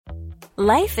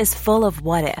Life is full of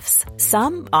what-ifs.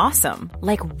 Some awesome,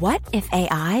 like what if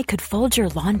AI could fold your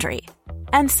laundry?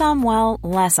 And some, well,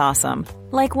 less awesome,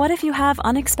 like what if you have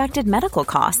unexpected medical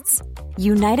costs?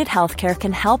 United Healthcare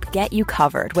can help get you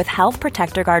covered with Health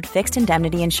Protector Guard fixed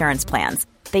indemnity insurance plans.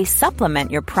 They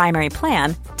supplement your primary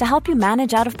plan to help you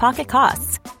manage out-of-pocket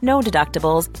costs. No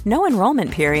deductibles, no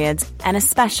enrollment periods, and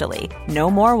especially no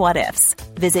more what-ifs.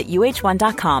 Visit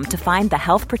uh1.com to find the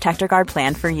Health Protector Guard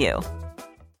plan for you.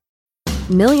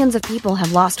 Millions of people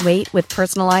have lost weight with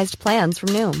personalized plans from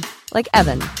Noom. Like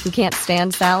Evan, who can't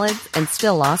stand salads and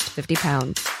still lost 50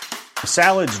 pounds.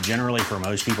 Salads generally for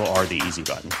most people are the easy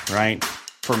button, right?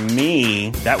 For me,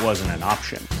 that wasn't an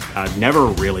option. I never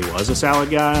really was a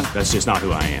salad guy. That's just not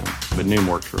who I am. But Noom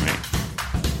worked for me.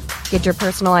 Get your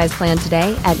personalized plan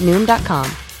today at Noom.com.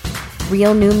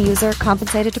 Real Noom user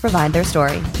compensated to provide their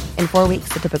story. In 4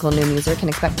 weeks, the typical Noom user can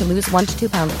expect to lose 1 to 2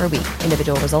 pounds per week.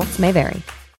 Individual results may vary.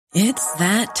 It's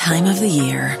that time of the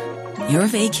year. Your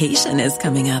vacation is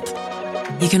coming up.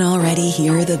 You can already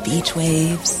hear the beach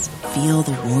waves, feel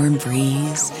the warm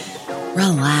breeze,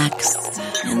 relax,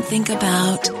 and think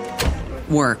about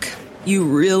work. You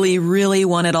really, really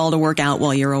want it all to work out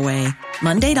while you're away.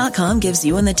 Monday.com gives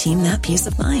you and the team that peace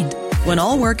of mind. When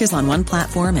all work is on one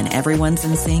platform and everyone's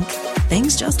in sync,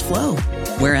 things just flow.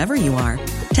 Wherever you are,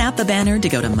 tap the banner to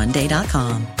go to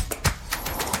Monday.com.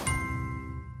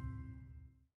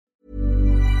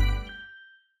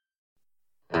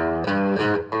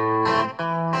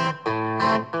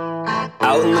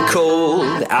 Out in the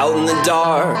cold, out in the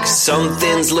dark,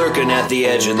 something's lurking at the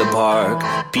edge of the park.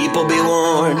 People be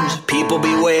warned, people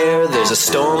beware, there's a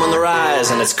storm on the rise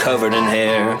and it's covered in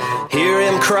hair. Hear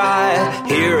him cry,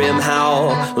 hear him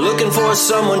howl, looking for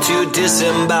someone to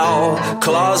disembowel.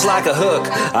 Claws like a hook,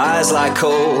 eyes like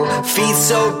coal, feet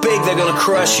so big they're gonna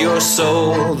crush your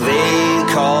soul. They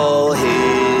call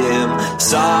him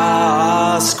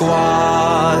Sasquatch.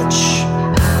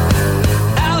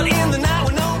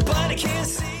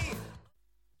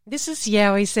 This is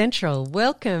Yowie Central.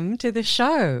 Welcome to the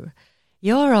show.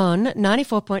 You're on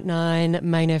 94.9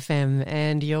 Main FM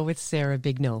and you're with Sarah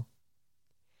Bignell.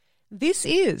 This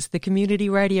is the community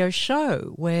radio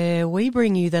show where we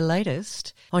bring you the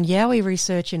latest on Yowie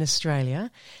research in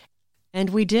Australia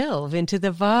and we delve into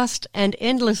the vast and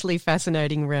endlessly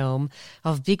fascinating realm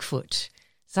of Bigfoot,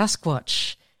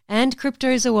 Sasquatch and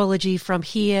cryptozoology from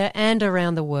here and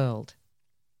around the world.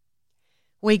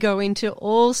 We go into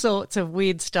all sorts of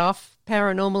weird stuff,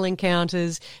 paranormal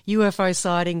encounters, UFO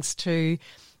sightings too.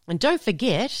 And don't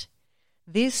forget,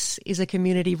 this is a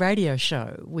community radio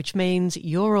show, which means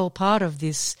you're all part of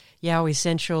this Yowie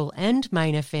Central and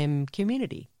Main FM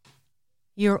community.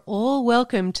 You're all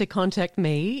welcome to contact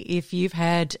me if you've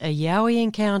had a Yowie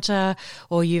encounter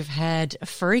or you've had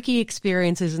freaky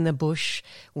experiences in the bush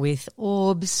with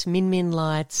orbs, min-min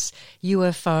lights,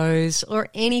 UFOs, or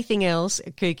anything else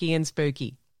kooky and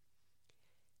spooky.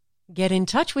 Get in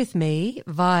touch with me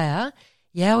via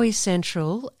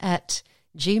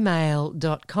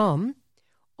yowiecentral@gmail.com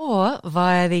or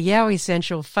via the Yowie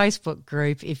Central Facebook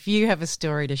group if you have a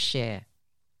story to share.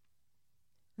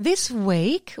 This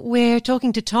week, we're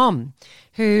talking to Tom,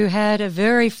 who had a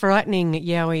very frightening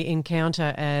Yowie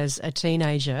encounter as a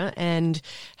teenager and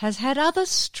has had other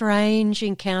strange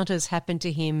encounters happen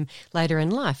to him later in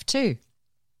life too.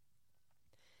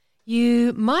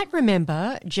 You might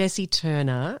remember Jesse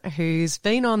Turner, who's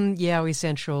been on Yowie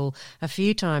Central a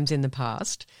few times in the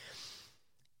past.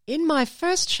 In my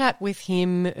first chat with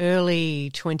him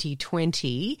early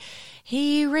 2020,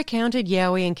 he recounted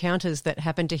Yowie encounters that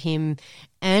happened to him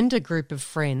and a group of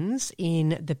friends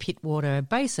in the Pittwater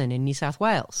Basin in New South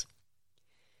Wales.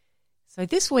 So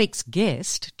this week's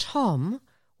guest, Tom,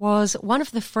 was one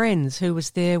of the friends who was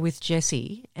there with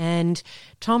Jesse, and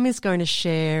Tom is going to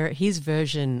share his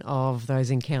version of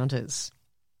those encounters.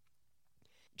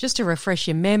 Just to refresh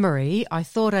your memory, I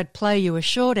thought I'd play you a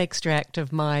short extract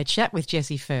of my chat with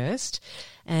Jesse first,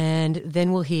 and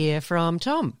then we'll hear from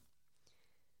Tom.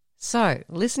 So,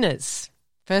 listeners,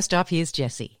 first up, here's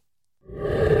Jesse.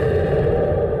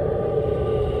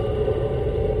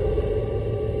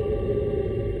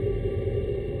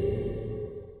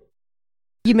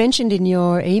 You mentioned in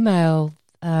your email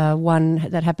one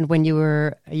that happened when you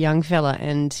were a young fella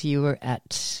and you were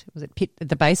at, was it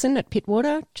the Basin at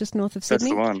Pittwater, just north of Sydney?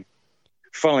 That's the one.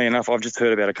 Funnily enough, I've just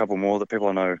heard about a couple more that people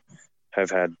I know have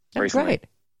had recently. Great.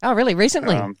 Oh, really?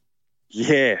 Recently?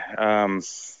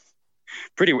 It's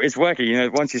wacky. You know,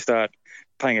 once you start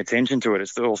paying attention to it, it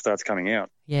all starts coming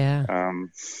out. Yeah.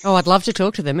 I'd love to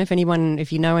talk to them.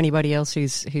 If you know anybody else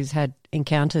who's had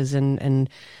encounters and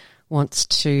wants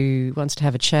to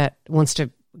have a chat, wants to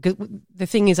the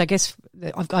thing is, I guess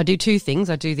I do two things.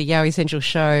 I do the Yowie Central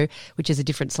show, which is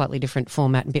a slightly different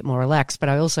format and a bit more relaxed, but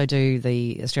I also do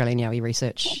the Australian Yowie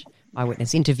Research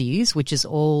Eyewitness Interviews, which is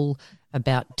all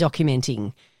about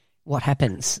documenting what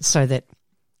happens so that,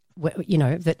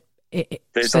 that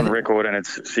it's on record and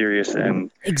it's serious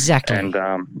and exactly, and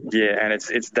and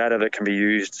it's data that can be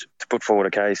used to put forward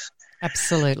a case.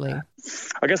 Absolutely.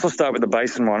 I guess I'll start with the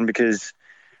basin one because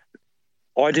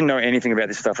I didn't know anything about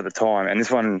this stuff at the time, and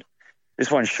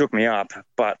this one shook me up,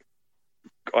 but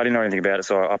I didn't know anything about it,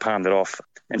 so I palmed it off.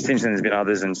 And since then, there's been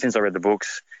others, and since I read the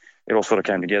books, it all sort of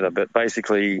came together. But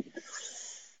basically,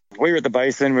 we were at the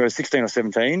basin. We were 16 or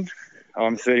 17.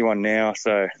 I'm 31 now,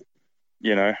 so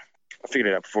I figured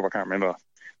it out before. I can't remember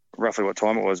roughly what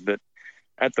time it was, but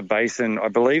at the basin, I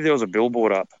believe there was a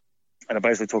billboard up, and it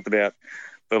basically talked about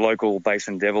the local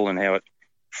basin devil and how it,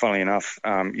 funnily enough,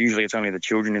 usually it's only the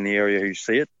children in the area who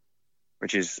see it,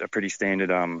 which is a pretty standard,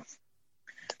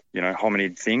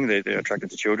 hominid thing. They're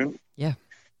attracted to children. Yeah.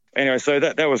 Anyway, so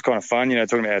that was kind of fun,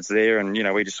 talking about how it's there, and,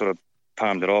 we just sort of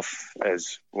palmed it off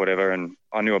as whatever. And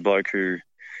I knew a bloke who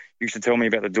used to tell me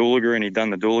about the Dooliga, and he'd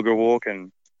done the Dooliga walk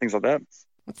and things like that.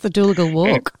 What's the Dooliga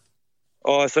walk?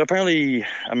 So apparently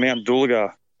Mount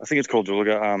Dooliga, I think it's called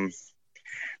Dooliga,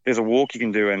 there's a walk you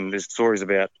can do, and there's stories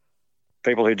about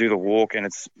people who do the walk, and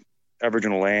it's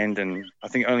Aboriginal land, and I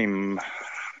think only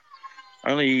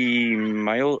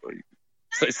male.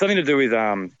 So it's something to do with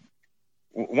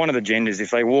one of the genders.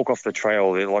 If they walk off the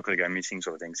trail, they're likely to go missing,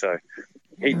 sort of thing. So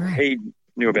he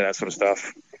knew about that sort of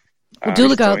stuff. Well,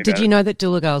 Dooliga, did you know that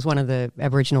Dooliga is one of the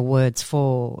Aboriginal words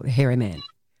for hairy man?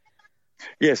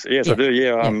 Yes, yeah. I do.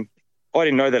 Yeah, I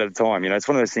didn't know that at the time. It's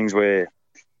one of those things where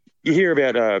you hear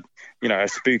about a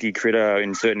spooky critter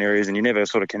in certain areas, and you never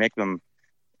sort of connect them.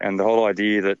 And the whole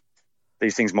idea that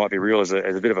these things might be real is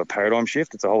a bit of a paradigm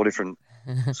shift. It's a whole different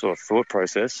sort of thought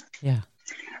process. Yeah.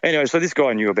 Anyway, so this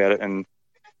guy knew about it, and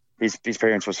his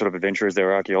parents were sort of adventurers. They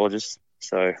were archaeologists,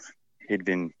 so he'd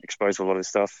been exposed to a lot of this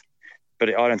stuff. But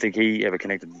I don't think he ever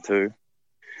connected the two.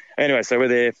 Anyway, so we're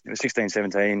there. It was 16,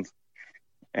 17,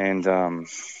 and,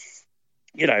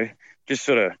 just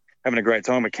sort of having a great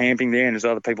time. We're camping there, and there's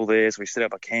other people there, so we set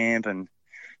up a camp, and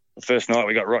the first night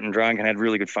we got rotten drunk and had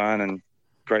really good fun and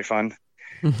great fun.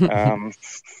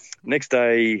 Next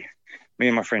day, me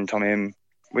and my friend Tom M,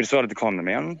 we decided to climb the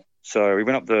mountain. So we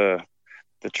went up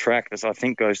the track that I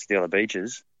think goes to the other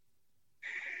beaches.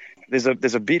 There's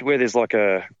a bit where there's like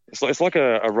it's like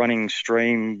a running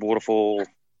stream, waterfall,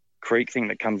 creek thing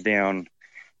that comes down,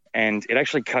 and it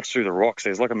actually cuts through the rocks.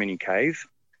 There's like a mini cave.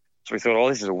 So we thought,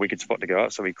 this is a wicked spot to go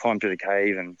up. So we climbed through the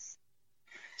cave and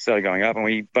started going up, and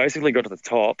we basically got to the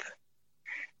top,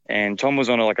 and Tom was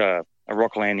on a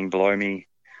rock landing below me.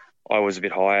 I was a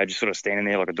bit higher, just sort of standing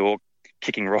there like a dork,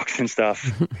 kicking rocks and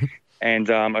stuff. And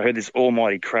I heard this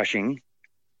almighty crashing.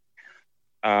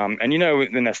 And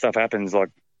when that stuff happens, like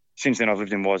since then I've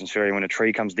lived in Wise and Ferry, when a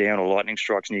tree comes down or lightning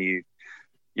strikes near you,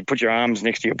 you put your arms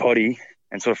next to your body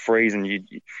and sort of freeze, and you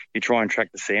try and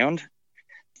track the sound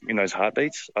in those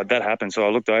heartbeats. That happened. So I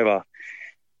looked over,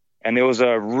 and there was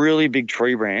a really big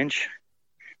tree branch.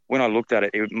 When I looked at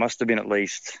it, it must have been at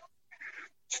least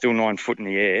still 9 foot in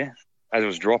the air as it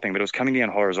was dropping, but it was coming down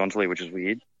horizontally, which is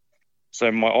weird.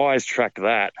 So my eyes tracked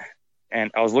that,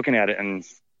 and I was looking at it, and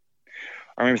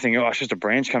I remember thinking, it's just a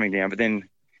branch coming down. But then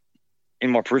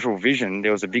in my peripheral vision,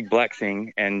 there was a big black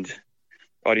thing, and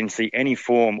I didn't see any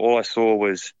form. All I saw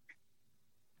was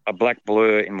a black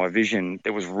blur in my vision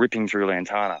that was ripping through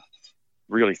Lantana,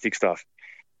 really thick stuff.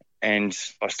 And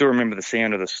I still remember the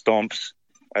sound of the stomps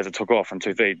as it took off from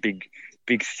 2 feet, big,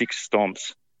 thick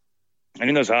stomps. And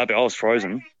in those heartbeats, I was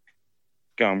frozen,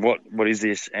 going, what is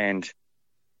this? And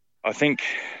I think,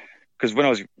 because when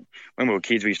we were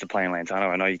kids, we used to play in Lantana.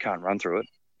 I know you can't run through it.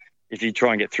 If you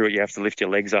try and get through it, you have to lift your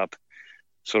legs up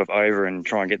sort of over and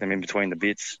try and get them in between the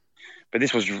bits. But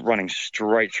this was running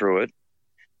straight through it,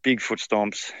 big foot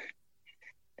stomps.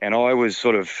 And I was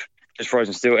sort of just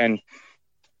frozen still. And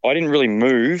I didn't really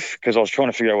move because I was trying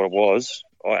to figure out what it was.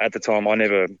 At the time, I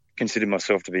never considered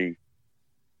myself to be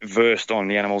versed on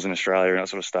the animals in Australia and that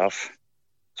sort of stuff.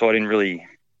 So I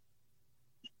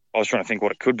was trying to think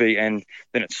what it could be, and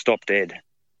then it stopped dead,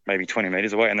 maybe 20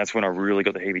 metres away, and that's when I really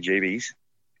got the heebie-jeebies,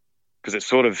 because it's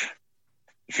sort of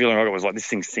the feeling I got was like this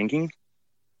thing's sinking.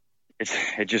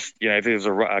 It just, if it was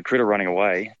a critter running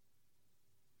away,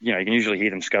 you can usually hear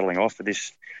them scuttling off, but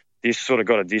this sort of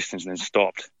got a distance and then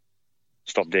stopped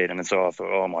dead, and then so I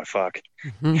thought, oh my fuck,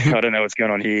 I don't know what's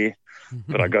going on here,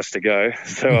 but I got to go.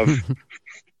 So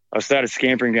I started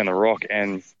scampering down the rock,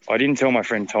 and I didn't tell my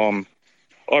friend Tom.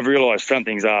 I've realised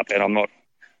something's up, and I'm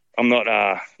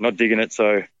not digging it.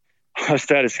 So I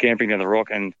started scampering down the rock,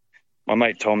 and my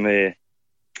mate Tom there,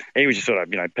 he was just sort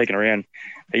of, peeking around.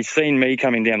 He'd seen me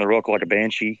coming down the rock like a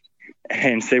banshee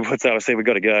and said, "What's up?" I said, "We've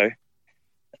got to go."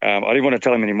 I didn't want to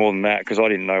tell him any more than that because I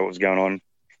didn't know what was going on.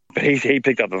 But he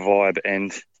picked up the vibe,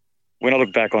 and when I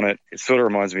look back on it, it sort of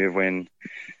reminds me of when,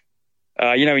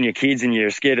 when you're kids and you're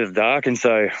scared of the dark, and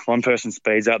so one person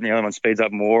speeds up and the other one speeds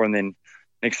up more, and then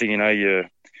next thing you know,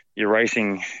 you're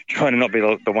racing, trying to not be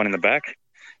the one in the back.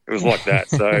 It was like that.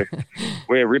 So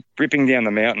we're ripping down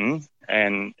the mountain,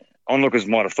 and onlookers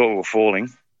might have thought we were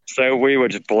falling. So we were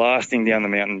just blasting down the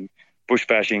mountain, bush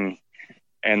bashing,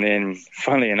 and then,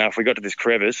 funnily enough, we got to this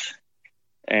crevice,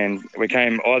 and we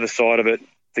came either side of it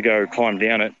to go climb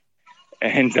down it,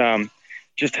 and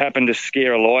just happened to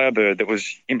scare a lyrebird that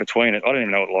was in between it. I don't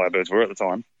even know what lyrebirds were at the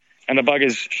time. And the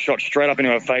buggers shot straight up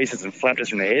into our faces and flapped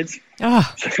us in the heads.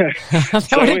 Oh,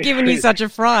 that would have given you such a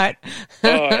fright.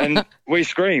 And we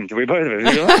screamed. We both of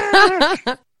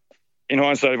us. In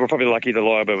hindsight, we're probably lucky the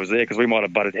lyrebird was there because we might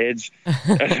have butted heads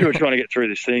as we were trying to get through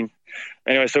this thing.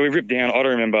 Anyway, so we ripped down. I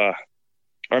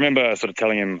remember sort of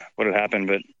telling him what had happened,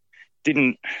 but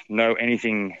didn't know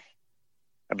anything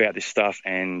about this stuff,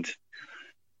 and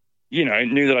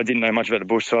knew that I didn't know much about the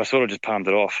bush, so I sort of just palmed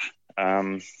it off.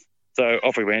 So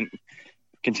off we went,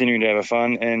 continuing to have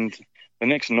fun. And the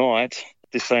next night,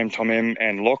 this same Tom M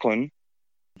and Lachlan,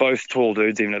 both tall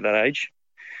dudes even at that age,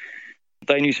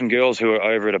 they knew some girls who were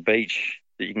over at a beach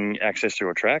that you can access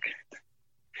through a track.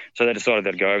 So they decided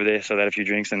they'd go over there. So they had a few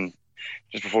drinks, and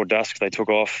just before dusk, they took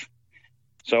off.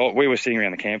 So we were sitting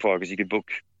around the campfire because you could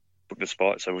book the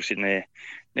spot. So we're sitting there.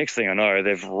 Next thing I know,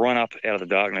 they've run up out of the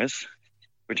darkness,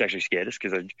 which actually scared us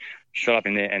because they shot up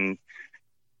in there and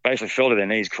basically fell to their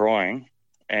knees crying,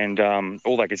 and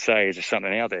all they could say is there's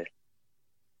something out there.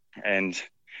 And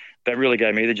that really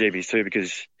gave me the jeebies too,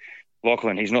 because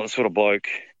Lachlan, he's not the sort of bloke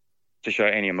to show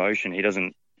any emotion. He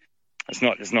doesn't. It's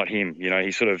not him.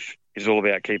 He's all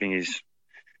about keeping his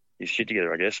shit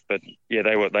together, I guess. But yeah,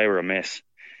 they were a mess.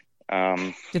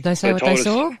 Did they say what they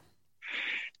saw?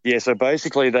 Yeah, so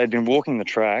basically they'd been walking the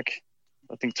track.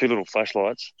 I think 2 little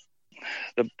flashlights.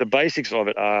 The basics of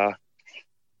it are,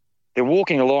 they're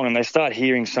walking along and they start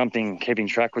hearing something keeping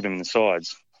track with them to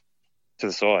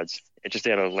the sides. It's just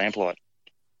out of lamplight.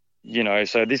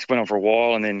 So this went on for a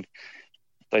while, and then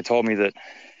they told me that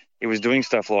it was doing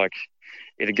stuff like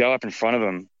it'd go up in front of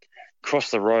them, cross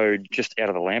the road just out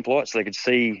of the lamplight, so they could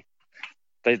see.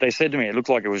 They said to me it looked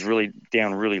like it was really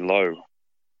down really low,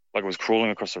 like it was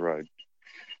crawling across the road.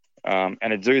 And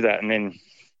it'd do that, and then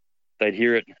they'd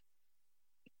hear it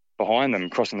behind them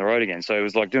crossing the road again. So it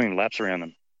was like doing laps around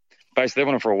them. Basically, they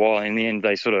went on for a while, and in the end,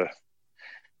 they sort of,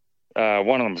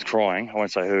 one of them was crying. I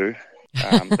won't say who.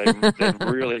 They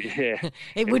really, yeah.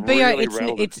 It would be. Really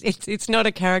it's not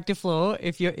a character flaw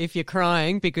if you're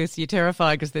crying because you're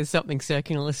terrified because there's something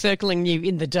circling you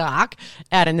in the dark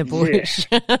out in the bush.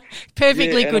 Yeah.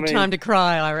 Perfectly good time to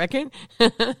cry, I reckon.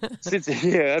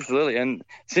 Yeah, absolutely. And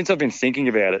since I've been thinking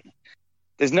about it,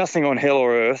 there's nothing on hell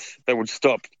or earth that would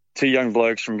stop 2 young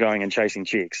blokes from going and chasing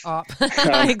chicks. Oh,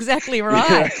 exactly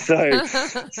right.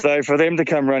 So for them to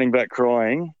come running back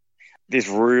crying, this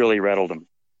really rattled them.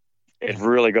 It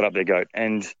really got up their goat.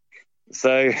 And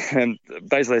so basically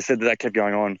they said that kept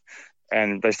going on,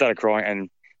 and they started crying and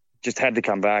just had to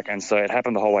come back. And so it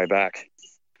happened the whole way back.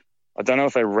 I don't know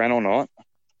if they ran or not.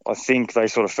 I think they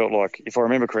sort of felt like, if I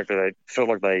remember correctly, they felt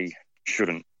like they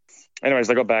shouldn't. Anyways,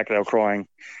 they got back, they were crying.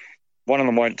 One of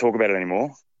them won't talk about it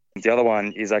anymore. The other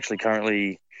one is actually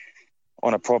currently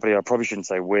on a property. I probably shouldn't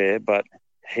say where, but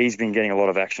he's been getting a lot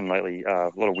of action lately,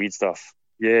 a lot of weird stuff.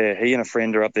 Yeah, he and a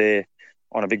friend are up there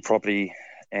on a big property,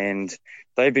 and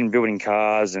they've been building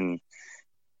cars and,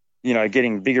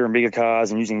 getting bigger and bigger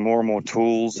cars and using more and more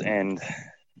tools. And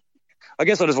I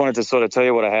guess I just wanted to sort of tell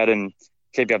you what I had and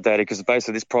keep you updated, because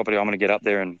basically this property, I'm going to get up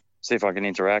there and see if I can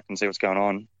interact and see what's going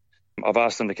on. I've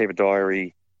asked them to keep a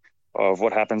diary of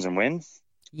what happens and when.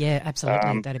 Yeah,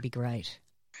 absolutely. That'd be great.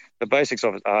 The basics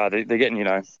of it are they're getting,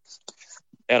 out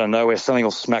of nowhere, something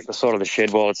will smack the side of the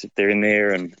shed while they're in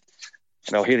there, and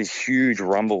they'll hear these huge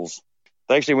rumbles.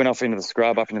 They actually went off into the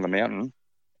scrub, up into the mountain,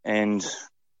 and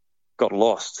got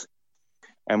lost.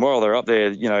 And while they're up there,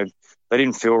 they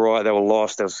didn't feel right. They were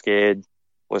lost. They were scared,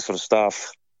 all this sort of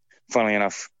stuff. Funnily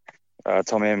enough,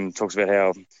 Tom M talks about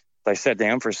how they sat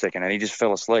down for a second and he just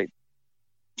fell asleep.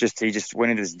 He just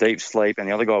went into this deep sleep, and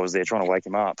the other guy was there trying to wake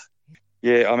him up.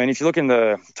 Yeah, I mean, if you look in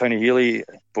the Tony Healy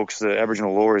books, the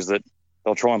Aboriginal law is that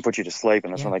they'll try and put you to sleep,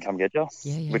 and that's when they come get you,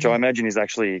 which I imagine is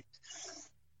actually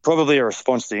probably a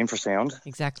response to infrasound.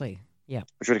 Exactly, yeah.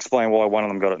 Which would explain why one of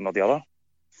them got it and not the other.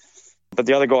 But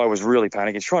the other guy was really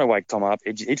panicking. He's trying to wake Tom up.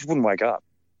 He just wouldn't wake up.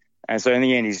 And so in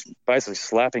the end, he's basically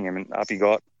slapping him, and up he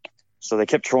got. So they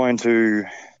kept trying to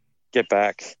get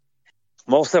back.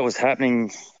 Whilst that was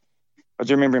happening, I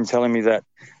do remember him telling me that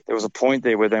there was a point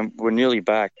there where they were nearly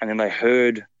back, and then they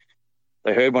heard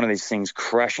one of these things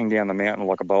crashing down the mountain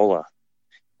like a bowler,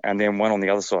 and then one on the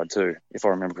other side too, if I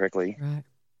remember correctly. Right.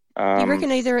 Do you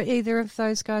reckon either of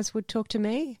those guys would talk to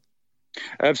me?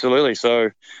 Absolutely. So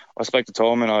I spoke to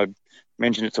Tom, and I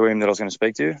mentioned it to him that I was going to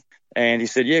speak to you, and he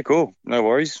said, "Yeah, cool, no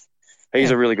worries."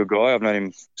 He's a really good guy. I've known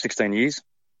him 16 years.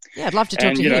 Yeah, I'd love to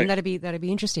talk to him. That'd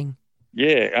be interesting.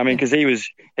 Yeah, I mean, because he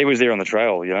was there on the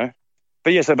trail,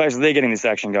 But yeah, so basically they're getting this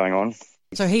action going on.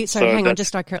 So hang on,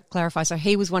 just to clarify. So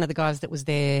he was one of the guys that was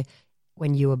there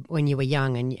when you were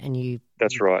young, and you.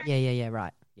 That's right. Yeah,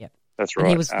 right. Yep. That's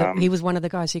right. And he was one of the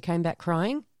guys who came back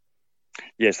crying.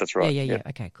 Yes, that's right. Yeah.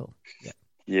 Okay, cool. Yeah.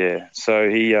 Yeah. So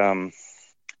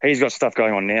he's got stuff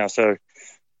going on now. So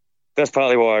that's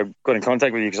partly why I got in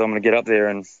contact with you, because I'm going to get up there,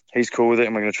 and he's cool with it,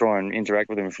 and we're going to try and interact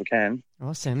with him if we can.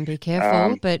 Awesome. Be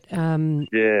careful, but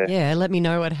yeah, let me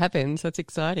know what happens. That's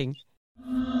exciting.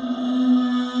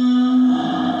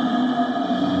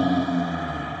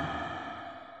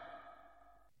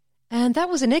 And that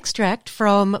was an extract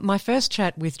from my first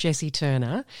chat with Jessie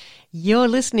Turner. You're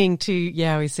listening to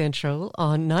Yowie Central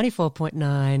on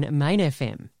 94.9 Main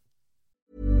FM.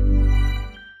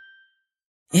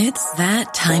 It's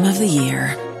that time of the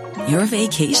year. Your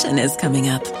vacation is coming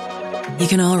up. You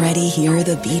can already hear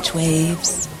the beach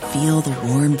waves, feel the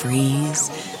warm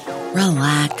breeze,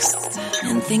 relax,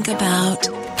 and think about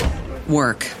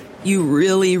work. You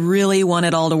really, really want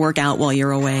it all to work out while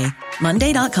you're away.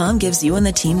 Monday.com gives you and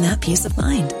the team that peace of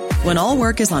mind. When all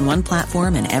work is on one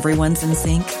platform and everyone's in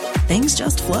sync, things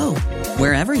just flow.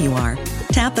 Wherever you are,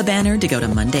 tap the banner to go to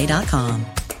Monday.com.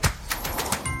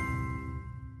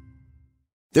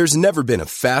 There's never been a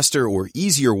faster or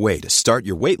easier way to start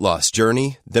your weight loss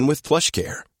journey than with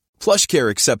PlushCare. PlushCare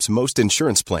accepts most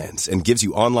insurance plans and gives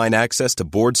you online access to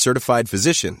board-certified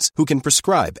physicians who can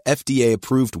prescribe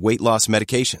FDA-approved weight loss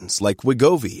medications like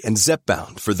Wegovy and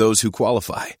Zepbound for those who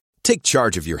qualify. Take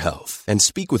charge of your health and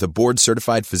speak with a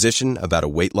board-certified physician about a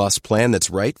weight loss plan that's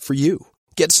right for you.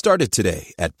 Get started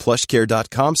today at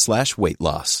plushcare.com/weight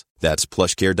loss. That's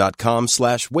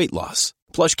plushcare.com/weight loss.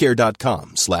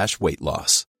 plushcare.com/weight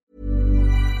loss.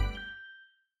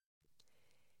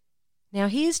 Now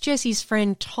here's Jessie's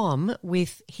friend Tom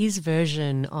with his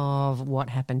version of what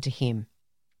happened to him.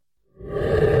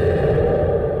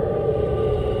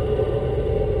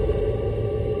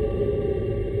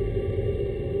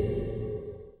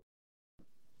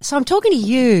 So I'm talking to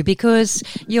you because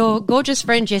your gorgeous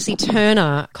friend Jessie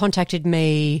Turner contacted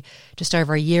me just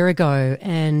over a year ago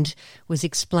and was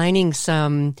explaining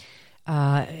some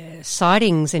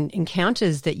sightings and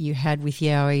encounters that you had with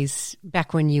Yowies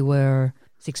back when you were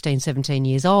 16, 17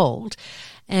 years old.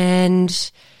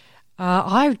 And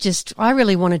I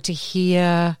really wanted to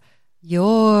hear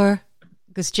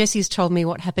because Jessie's told me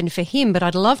what happened for him, but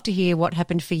I'd love to hear what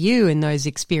happened for you in those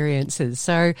experiences.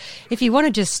 So if you want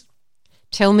to just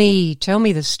tell me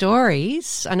the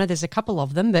stories. I know there's a couple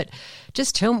of them, but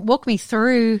just walk me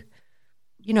through,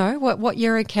 what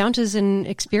your encounters and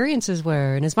experiences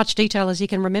were in as much detail as you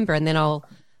can remember, and then I'll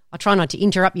try not to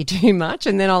interrupt you too much,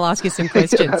 and then I'll ask you some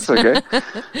questions. That's okay.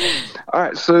 All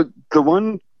right. So the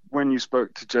one when you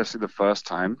spoke to Jessie the first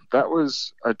time, that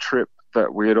was a trip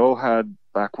that we had all had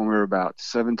back when we were about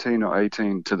 17 or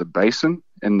 18 to the basin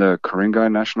in the Ku-ring-gai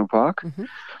National Park. Mm-hmm.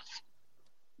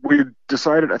 We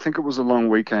decided, I think it was a long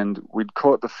weekend, we'd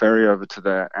caught the ferry over to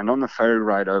there, and on the ferry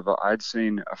ride over, I'd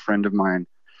seen a friend of mine,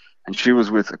 and she was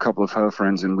with a couple of her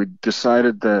friends, and we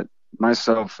decided that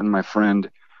myself and my friend,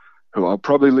 who I'll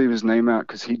probably leave his name out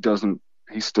because he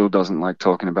still doesn't like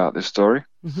talking about this story.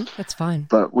 Mm-hmm, that's fine.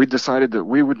 But we decided that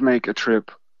we would make a trip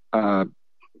on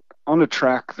a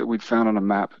track that we'd found on a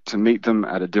map to meet them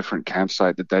at a different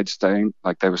campsite that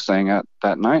they were staying at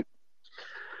that night.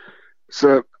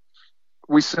 So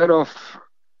we set off,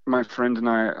 my friend and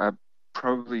I,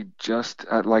 probably just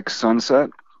at like sunset,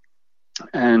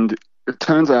 and it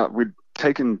turns out we'd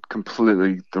taken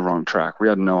completely the wrong track. We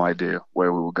had no idea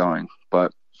where we were going,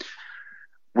 but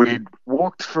we'd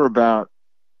walked for about,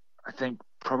 I think,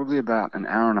 probably about an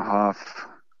hour and a half,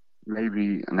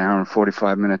 maybe an hour and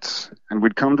 45 minutes, and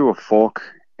we'd come to a fork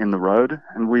in the road,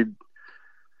 and we'd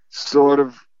sort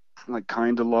of like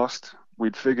kind of lost.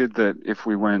 We'd figured that if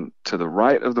we went to the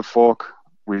right of the fork,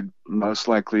 we'd most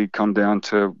likely come down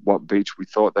to what beach we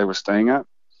thought they were staying at.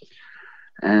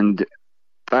 And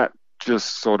that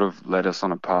just sort of led us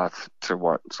on a path to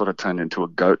what sort of turned into a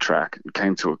goat track and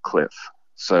came to a cliff.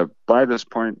 So by this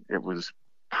point, it was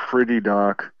pretty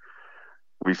dark.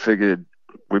 We figured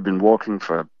we've been walking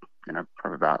for,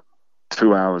 probably about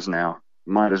 2 hours now.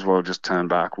 Might as well just turn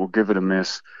back. We'll give it a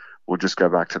miss. We'll just go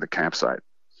back to the campsite.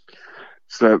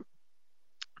 So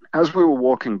as we were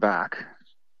walking back,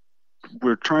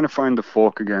 we're trying to find the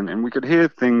fork again, and we could hear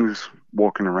things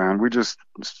walking around. We just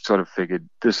sort of figured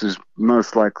this is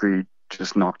most likely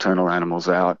just nocturnal animals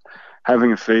out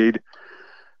having a feed,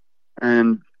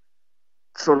 and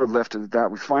sort of left it at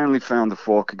that. We finally found the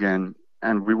fork again,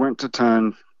 and we went to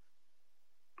turn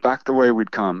back the way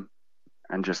we'd come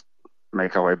and just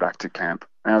make our way back to camp.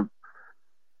 Now,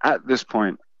 at this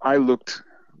point, I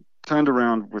turned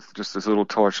around with just this little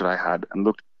torch that I had and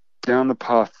looked down the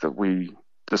path that we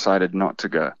decided not to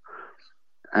go.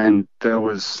 And there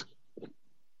was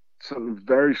something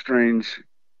very strange.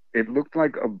 It looked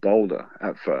like a boulder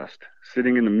at first,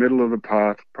 sitting in the middle of the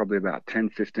path, probably about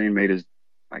 10, 15 meters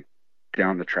like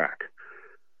down the track.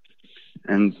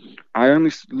 And I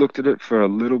only looked at it for a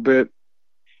little bit,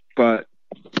 but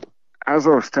as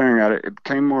I was staring at it, it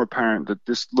became more apparent that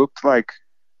this looked like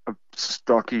a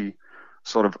stocky,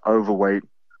 sort of overweight,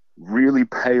 really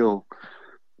pale,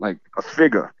 like a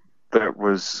figure that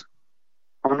was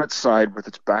on its side with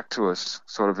its back to us,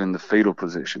 sort of in the fetal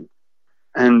position.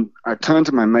 And I turned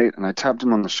to my mate and I tapped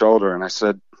him on the shoulder and I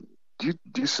said, do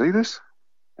you see this?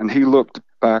 And he looked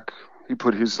back, he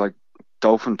put his like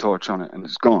dolphin torch on it and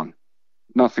it's gone.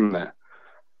 Nothing there.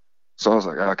 So I was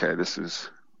like, okay, this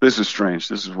is strange.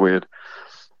 This is weird.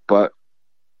 But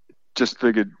just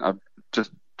figured I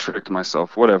just tricked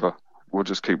myself. Whatever. We'll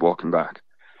just keep walking back.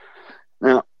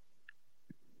 Now,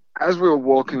 as we were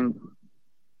walking,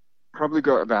 probably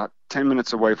got about 10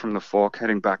 minutes away from the fork,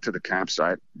 heading back to the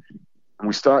campsite, and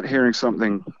we start hearing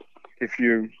something. If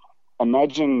you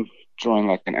imagine drawing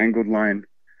like an angled line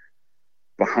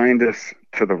behind us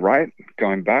to the right,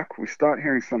 going back, we start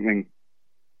hearing something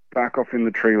back off in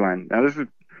the tree line. Now, this is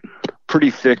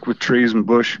pretty thick with trees and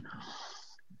bush,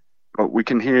 but we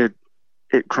can hear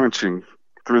it crunching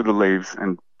through the leaves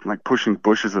and like pushing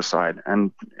bushes aside.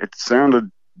 And it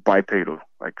sounded bipedal,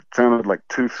 like it sounded like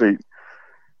 2 feet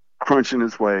crunching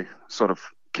its way, sort of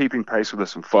keeping pace with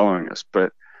us and following us.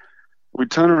 But we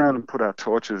turn around and put our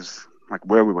torches like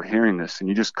where we were hearing this, and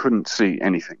you just couldn't see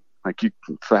anything. Like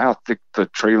for how thick the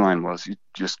tree line was, you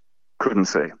just couldn't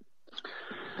see.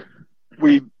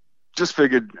 We just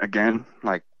figured again,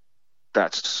 like,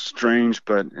 that's strange,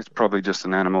 but it's probably just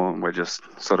an animal and we're just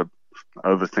sort of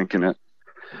overthinking it.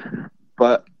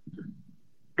 But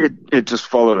it just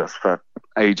followed us for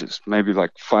ages, maybe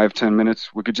like 5-10 minutes.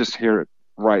 We could just hear it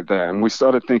right there. And we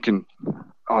started thinking,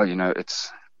 oh,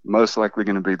 it's most likely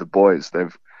going to be the boys.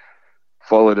 They've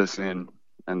followed us in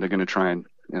and they're going to try and,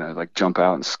 like jump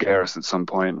out and scare us at some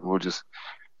point. We'll just,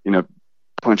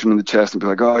 punch them in the chest and be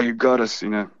like, oh, you got us,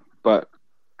 But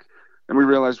then we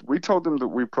realized we told them that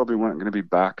we probably weren't going to be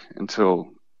back until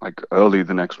like early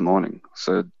the next morning.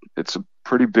 So it's a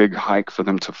pretty big hike for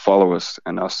them to follow us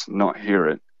and us not hear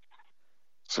it.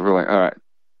 So we're like, all right,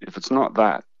 if it's not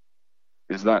that,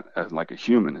 is that like a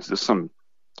human? Is this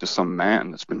just some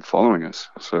man that's been following us?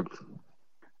 So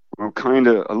we're kind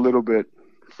of a little bit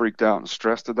freaked out and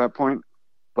stressed at that point,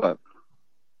 but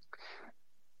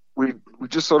we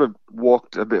just sort of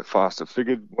walked a bit faster,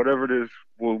 figured whatever it is,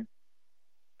 we'll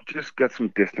just get some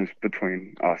distance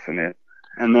between us and it.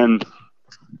 And then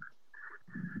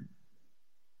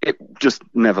it just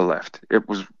never left. It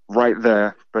was right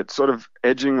there, but sort of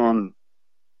edging on,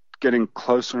 getting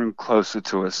closer and closer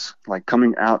to us, like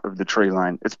coming out of the tree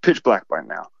line. It's pitch black by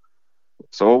now.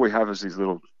 So all we have is these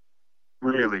little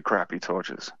really crappy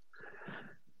torches.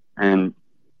 And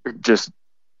it just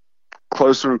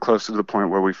closer and closer to the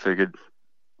point where we figured,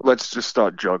 let's just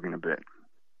start jogging a bit.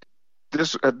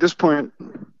 At this point,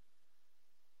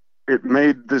 it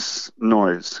made this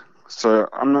noise. So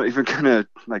I'm not even going to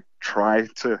like try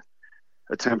to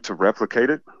attempt to replicate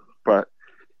it. But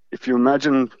if you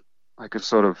imagine like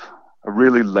a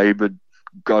really labored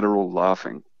guttural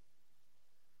laughing,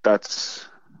 that's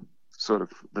sort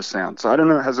of the sound. So I don't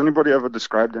know, has anybody ever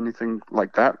described anything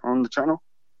like that on the channel?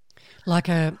 Like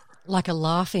a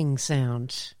laughing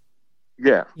sound.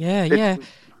 Yeah. Yeah.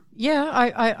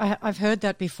 I've heard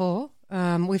that before.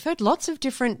 We've heard lots of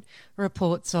different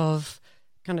reports of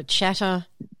kind of chatter,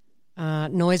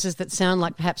 noises that sound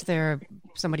like perhaps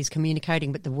somebody's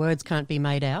communicating, but the words can't be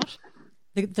made out.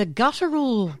 The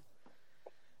guttural,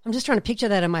 I'm just trying to picture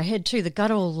that in my head too, the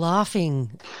guttural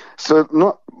laughing. So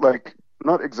not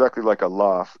exactly like a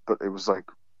laugh, but it was like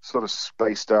sort of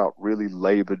spaced out, really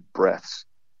labored breaths.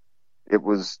 It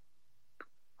was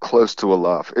close to a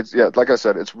laugh. It's, yeah, like I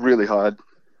said, it's really hard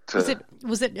to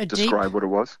was it a describe what it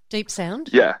was. Deep sound?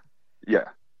 Yeah.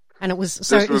 And it was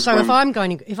so if I'm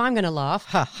going to laugh,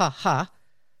 ha ha ha,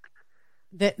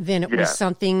 then it was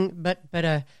something, but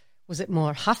was it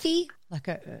more huffy?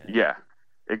 Yeah,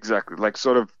 exactly. Like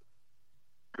sort of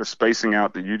the spacing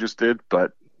out that you just did,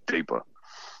 but deeper.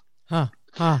 Yeah.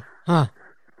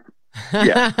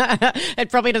 It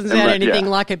probably doesn't sound anything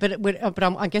like it, but it would. But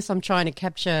I guess I'm trying to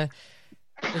capture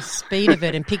the speed of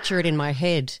it and picture it in my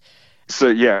head. So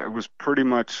yeah, it was pretty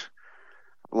much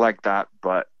like that,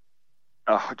 but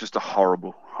just a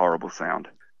horrible, horrible sound.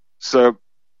 So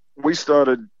we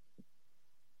started,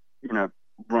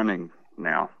 running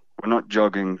now. We're not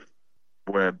jogging.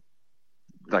 We're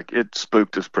like, it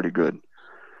spooked us pretty good.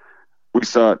 We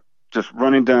start just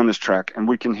running down this track, and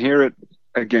we can hear it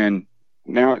again.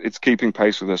 Now it's keeping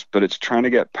pace with us, but it's trying to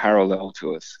get parallel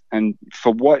to us. And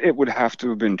for what it would have to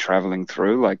have been traveling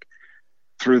through, like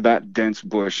through that dense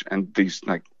bush and these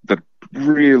like the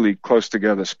really close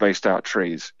together spaced out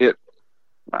trees,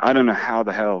 I don't know how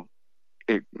the hell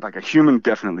like a human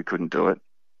definitely couldn't do it,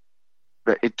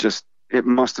 but it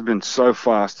must have been so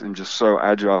fast and just so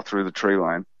agile through the tree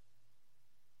line.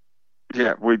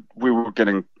 Yeah, we were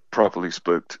getting properly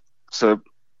spooked. So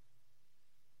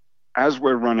as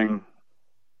we're running,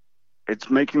 it's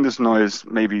making this noise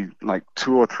maybe like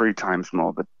 2 or 3 times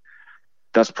more, but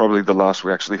that's probably the last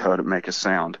we actually heard it make a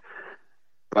sound.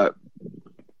 But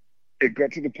it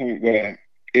got to the point where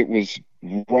it was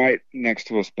right next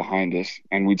to us, behind us,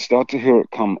 and we'd start to hear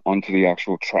it come onto the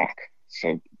actual track.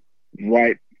 So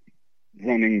right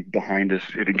running behind us,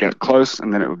 it'd get close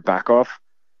and then it would back off.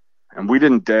 And we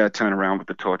didn't dare turn around with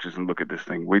the torches and look at this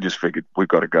thing. We just figured we've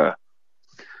got to go.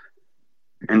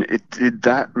 And it did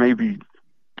that maybe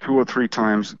 2 or 3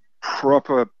 times,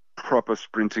 proper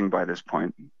sprinting by this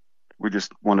point. We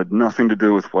just wanted nothing to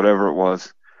do with whatever it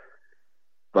was.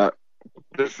 But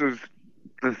this is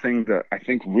the thing that I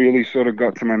think really sort of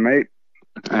got to my mate,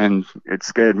 and it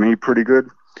scared me pretty good.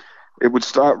 It would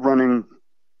start running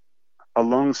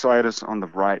alongside us on the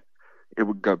right. It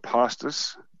would go past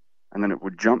us, and then it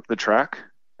would jump the track,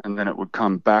 and then it would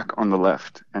come back on the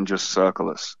left and just circle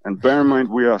us. And bear in mind,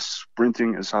 we are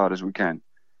sprinting as hard as we can,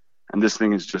 and this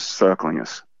thing is just circling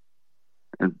us.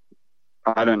 And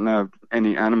I don't know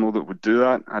any animal that would do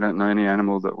that. I don't know any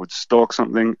animal that would stalk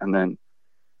something and then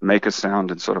make a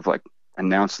sound and sort of like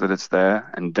announce that it's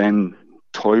there and then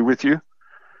toy with you.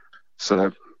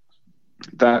 So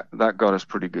that got us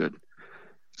pretty good.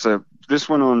 So this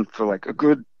went on for like a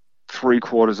good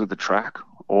 3/4 of the track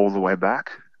all the way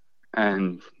back.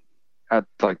 And at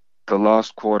like the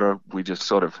last quarter, we just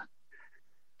sort of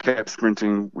kept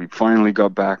sprinting. We finally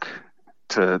got back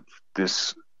to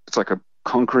this, it's like a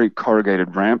concrete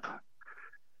corrugated ramp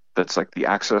that's like the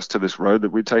access to this road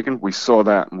that we'd taken. We saw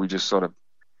that and we just sort of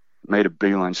made a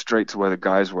beeline straight to where the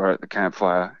guys were at the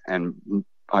campfire. And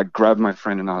I grabbed my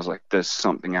friend and I was like, there's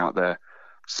something out there.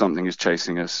 Something is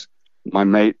chasing us. My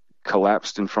mate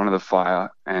collapsed in front of the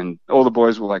fire and all the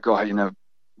boys were like, oh,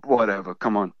 whatever,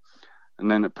 come on. And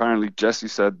then apparently Jesse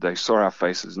said they saw our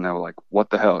faces and they were like, what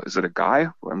the hell? Is it a guy?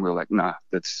 And we were like, nah,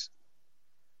 that's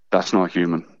not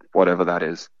human, whatever that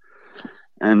is.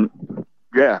 And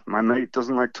yeah, my mate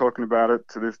doesn't like talking about it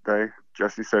to this day.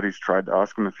 Jesse said he's tried to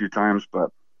ask him a few times,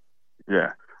 but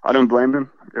yeah, I don't blame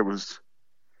him. It was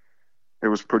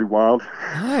pretty wild.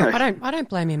 No, I don't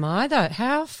blame him either.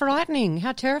 How frightening,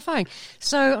 how terrifying.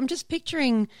 So I'm just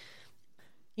picturing,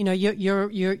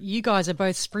 you guys are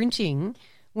both sprinting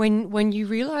when you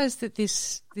realise that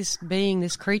this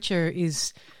creature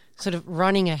is sort of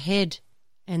running ahead,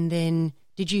 and then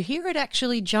did you hear it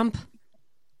actually jump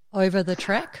over the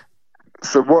track?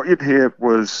 So what you'd hear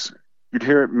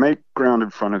it make ground in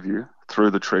front of you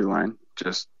through the tree line,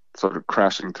 just sort of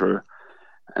crashing through,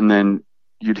 and then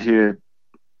you'd hear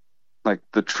like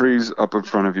the trees up in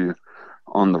front of you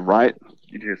on the right,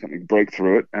 you'd hear something break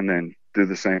through it and then do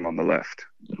the same on the left,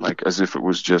 like as if it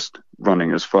was just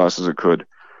running as fast as it could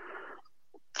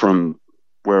from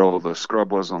where all the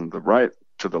scrub was on the right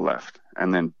to the left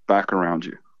and then back around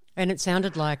you. And it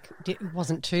sounded like it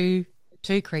wasn't two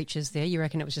creatures there. You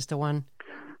reckon it was just the one?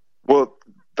 Well,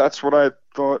 that's what I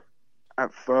thought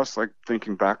at first, like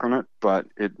thinking back on it, but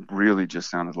it really just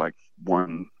sounded like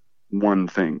one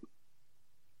thing.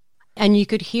 And you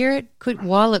could hear it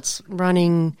while it's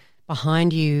running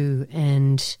behind you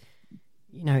and,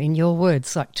 in your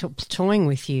words, like toying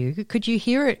with you. Could you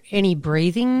hear it, any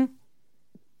breathing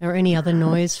or any other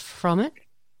noise from it?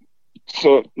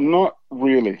 So not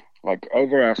really. Like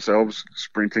over ourselves,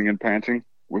 sprinting and panting,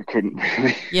 we couldn't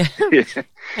really. Yeah.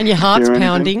 And your heart's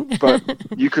pounding. But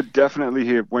you could definitely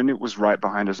hear when it was right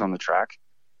behind us on the track.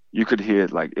 You could hear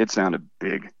it, like it sounded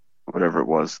big, whatever it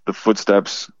was. The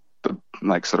footsteps the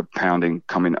like sort of pounding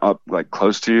coming up like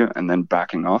close to you and then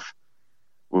backing off.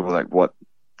 We were like, what?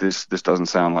 This doesn't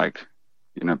sound like,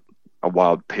 a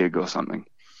wild pig or something.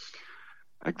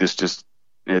 Like this just,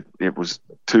 it was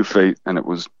 2 feet and it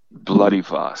was bloody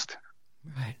fast.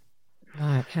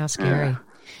 Right. How scary. Yeah.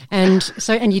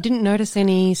 And you didn't notice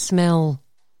any smell?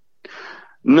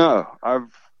 No,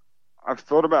 I've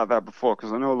thought about that before,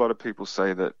 because I know a lot of people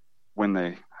say that when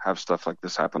they have stuff like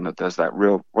this happen, that there's that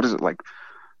real, what is it, like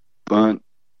burnt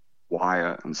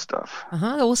wire and stuff.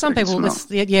 Well, some people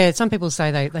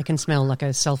say they can smell like a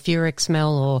sulfuric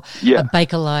smell or a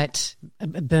Bakelite, a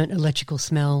burnt electrical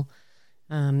smell.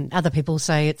 Other people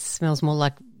say it smells more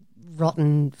like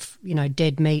rotten,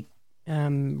 dead meat,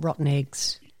 rotten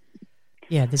eggs.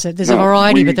 Yeah, there's a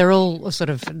variety, but they're all sort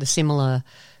of the similar,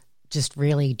 just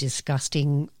really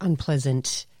disgusting,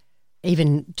 unpleasant,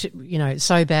 even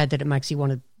so bad that it makes you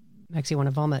want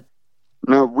to vomit.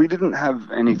 No, we didn't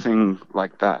have anything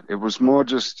like that. It was more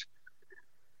just,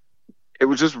 it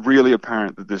was just really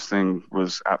apparent that this thing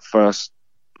was at first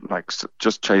like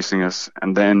just chasing us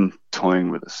and then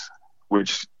toying with us,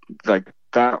 which like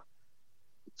that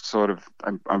sort of,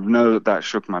 I know that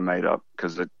shook my mate up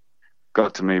because it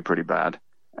got to me pretty bad.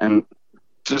 And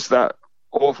just that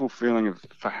awful feeling of,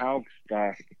 for how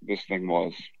fast this thing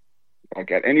was,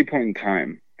 like at any point in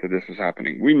time that this was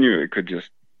happening, we knew it could just,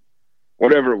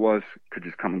 whatever it was, could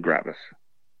just come and grab us.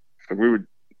 So we would,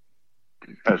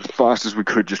 as fast as we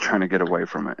could, just trying to get away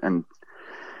from it. And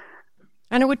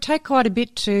it would take quite a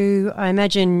bit to, I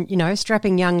imagine,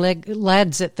 strapping young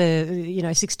lads at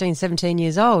the, 16, 17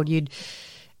 years old,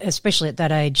 especially at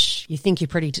that age, you think you're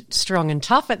pretty strong and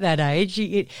tough at that age,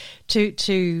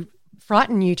 to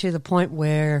frighten you to the point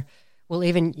where, well,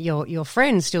 even your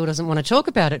friend still doesn't want to talk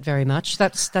about it very much.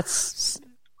 That takes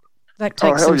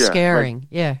some scaring.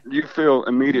 Like, you feel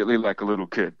immediately like a little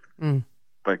kid.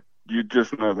 Like you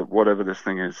just know that whatever this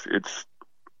thing is, it's,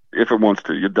 if it wants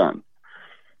to, you're done.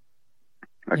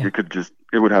 Like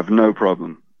it would have no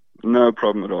problem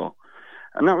at all.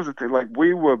 And that was the thing. Like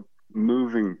we were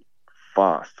moving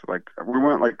fast. Like we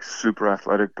weren't like super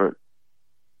athletic, but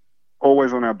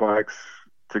always on our bikes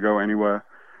to go anywhere.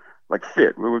 Like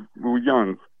fit. We were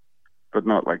young, but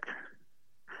not like.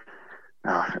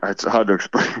 It's hard to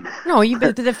explain. No,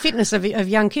 the fitness of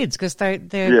young kids, because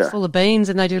they're full of beans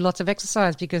and they do lots of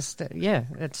exercise because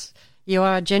you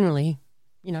are generally,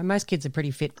 most kids are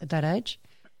pretty fit at that age.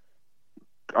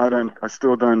 I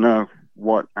still don't know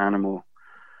what animal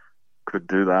could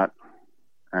do that,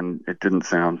 and it didn't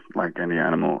sound like any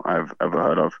animal I've ever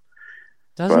heard of.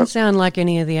 Doesn't sound like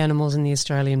any of the animals in the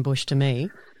Australian bush to me,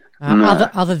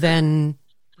 other than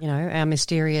our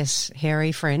mysterious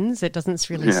hairy friends. It doesn't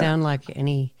really sound like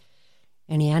any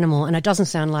animal, and it doesn't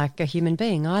sound like a human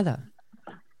being either.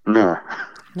 No.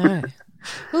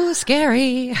 Ooh,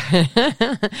 scary.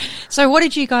 So what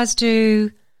did you guys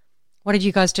do? What did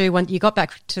you guys do when you got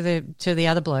back to the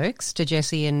other blokes, to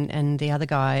Jesse and the other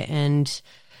guy, and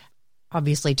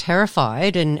obviously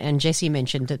terrified? And Jesse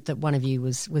mentioned that one of you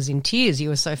was in tears. You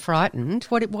were so frightened.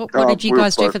 What did you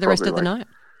guys do for the rest of the night?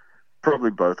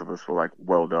 Probably both of us were like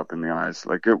welled up in the eyes.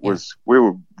 Like it was, we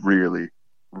were really,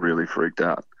 really freaked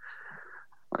out.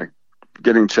 Like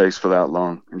getting chased for that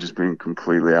long and just being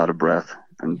completely out of breath.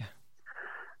 And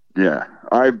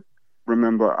I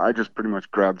remember I just pretty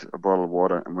much grabbed a bottle of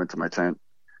water and went to my tent.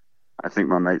 I think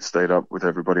my mate stayed up with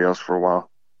everybody else for a while,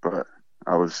 but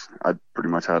I'd pretty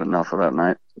much had enough of that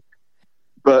night.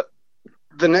 But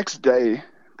the next day,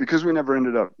 because we never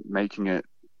ended up making it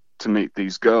to meet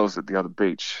these girls at the other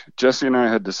beach, Jesse and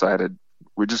I had decided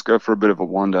we'd just go for a bit of a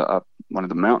wander up one of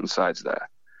the mountainsides there.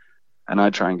 And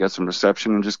I'd try and get some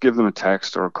reception and just give them a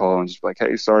text or a call and just be like,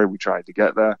 hey, sorry, we tried to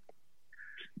get there.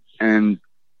 And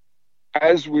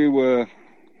as we were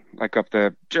like up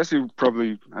there, Jesse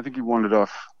I think he wandered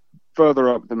off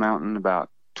further up the mountain, about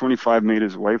 25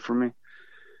 meters away from me.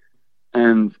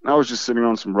 And I was just sitting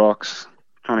on some rocks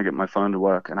trying to get my phone to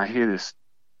work. And I hear this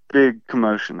big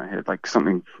commotion. I hear like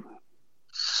something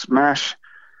smash.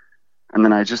 And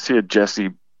then I just hear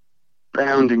Jesse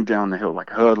bounding down the hill, like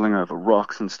hurdling over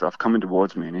rocks and stuff, coming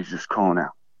towards me. And he's just calling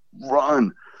out,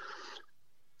 run.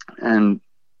 And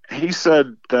he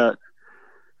said that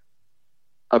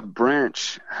a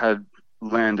branch had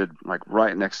landed like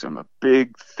right next to him, a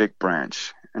big, thick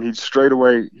branch. And he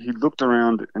looked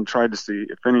around and tried to see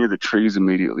if any of the trees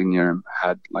immediately near him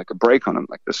had like a break on them,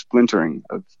 like the splintering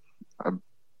of a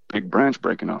big branch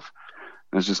breaking off.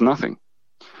 And there's just nothing.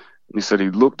 And he said he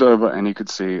looked over and he could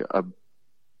see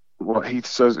what he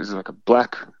says is like a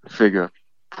black figure,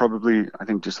 probably, I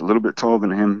think, just a little bit taller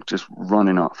than him, just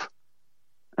running off.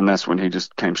 And that's when he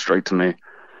just came straight to me.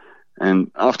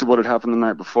 And after what had happened the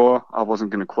night before, I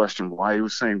wasn't going to question why he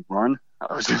was saying run.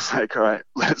 I was just like, all right,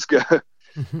 let's go.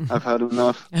 I've had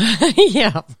enough.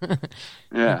 Yeah.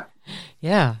 Yeah.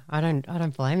 Yeah, I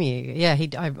don't blame you. Yeah,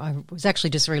 I was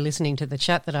actually just re-listening to the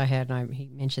chat that I had, and he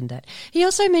mentioned that. He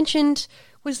also mentioned,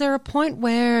 was there a point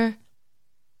where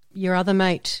your other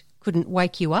mate couldn't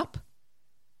wake you up?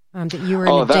 That you were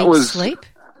in a deep sleep?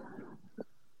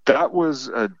 That was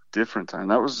a different time.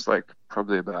 That was like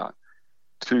probably about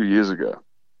 2 years ago.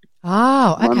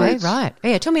 Oh, okay, right.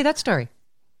 Yeah, tell me that story.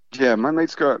 Yeah, my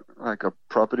mate's got like a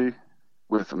property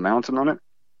with a mountain on it,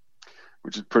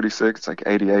 which is pretty sick. It's like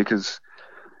 80 acres.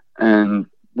 And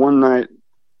one night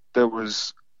there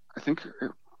was, I think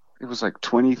it was like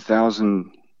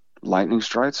 20,000 lightning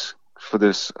strikes for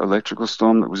this electrical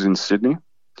storm that was in Sydney.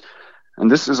 And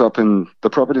this is the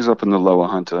property's up in the Lower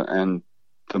Hunter, and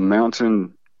the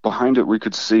mountain behind it, we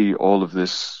could see all of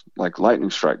this like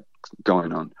lightning strike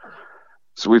going on.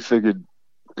 So we figured,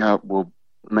 we'll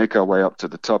make our way up to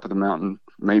the top of the mountain.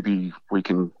 Maybe we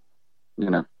can,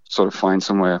 sort of find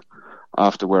somewhere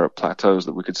after where it plateaus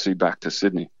that we could see back to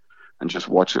Sydney and just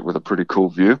watch it with a pretty cool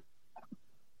view.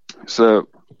 So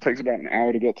it takes about an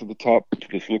hour to get to the top, to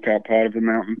this lookout part of the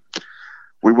mountain.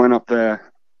 We went up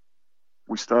there.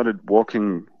 We started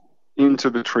walking into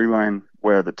the tree line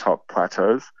where the top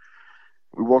plateaus.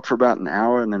 We walked for about an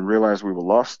hour and then realized we were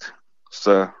lost.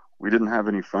 So we didn't have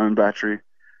any phone battery.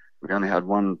 We only had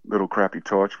one little crappy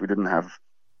torch. We didn't have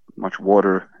much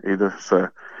water either. So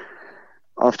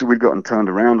after we'd gotten turned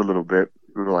around a little bit,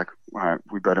 we were like, all right,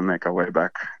 we better make our way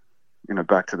back,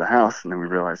 back to the house. And then we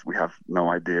realized we have no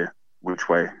idea which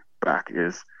way back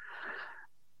is.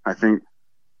 I'm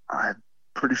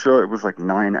pretty sure it was like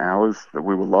 9 hours that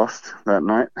we were lost that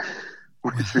night.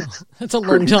 Which is that's a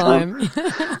long time.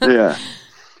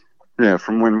 Yeah,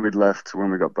 from when we'd left to when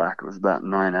we got back, it was about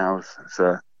 9 hours.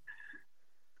 So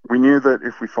we knew that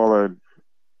if we followed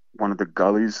one of the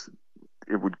gullies,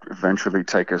 it would eventually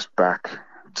take us back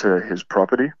to his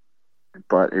property.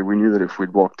 But we knew that if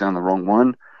we'd walked down the wrong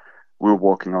one, we were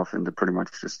walking off into pretty much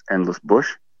just endless bush.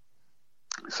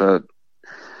 So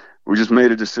we just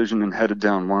made a decision and headed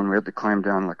down one. We had to climb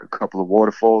down like a couple of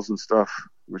waterfalls and stuff,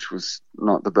 which was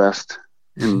not the best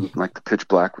in like the pitch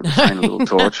black with a tiny little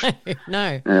torch.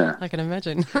 No, yeah, I can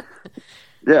imagine.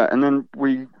 Yeah, and then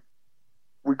we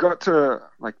got to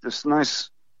like this nice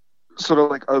sort of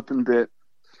like open bit,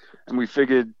 and we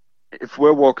figured if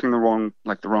we're walking the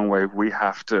wrong way, we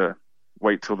have to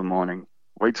wait till the morning,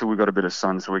 wait till we got a bit of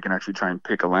sun so we can actually try and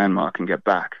pick a landmark and get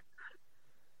back.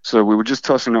 So we were just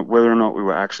tossing up whether or not we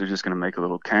were actually just going to make a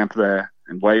little camp there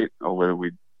and wait, or whether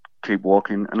we'd keep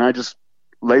walking. And I just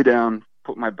lay down,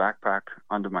 put my backpack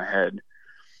under my head,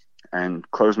 and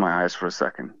closed my eyes for a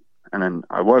second. And then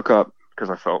I woke up because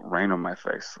I felt rain on my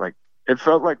face. Like, it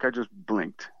felt like I just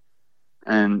blinked.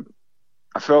 And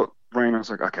I felt rain. I was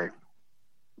like, okay,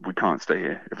 we can't stay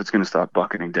here. If it's going to start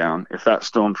bucketing down, if that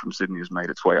storm from Sydney has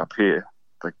made its way up here,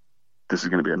 like, this is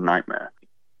going to be a nightmare.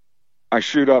 I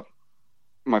shoot up.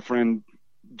 My friend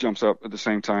jumps up at the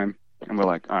same time, and we're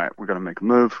like, all right, we got to make a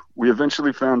move. We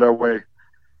eventually found our way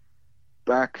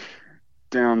back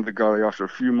down the gully after a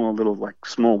few more little, like,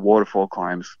 small waterfall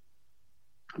climbs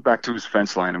back to his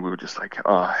fence line, and we were just like,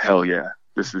 oh, hell yeah,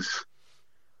 this is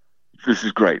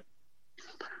great.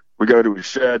 We go to his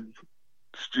shed.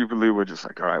 Stupidly, we're just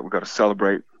like, all right, we got to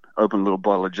celebrate, open a little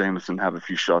bottle of Jameson, have a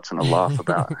few shots, and a laugh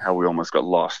about how we almost got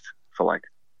lost for, like,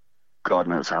 God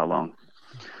knows how long.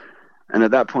 And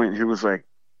at that point, he was like,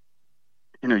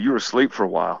 you were asleep for a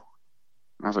while.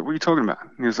 And I was like, what are you talking about?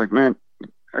 And he was like, man,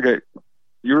 okay,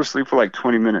 you were asleep for like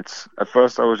 20 minutes. At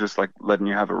first, I was just like letting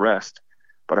you have a rest,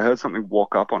 but I heard something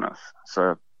walk up on us.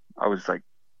 So I was like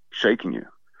shaking you.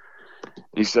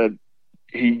 He said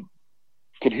he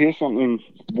could hear something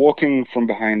walking from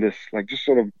behind us, like just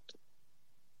sort of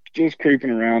just creeping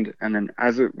around. And then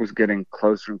as it was getting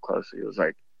closer and closer, he was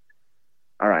like,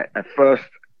 all right, at first,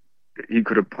 he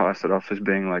could have passed it off as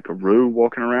being like a roo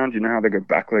walking around. You know how they go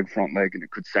back leg, front leg, and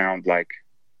it could sound like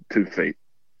 2 feet.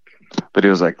 But he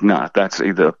was like, nah, that's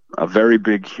either a very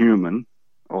big human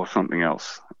or something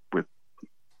else with,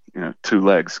 2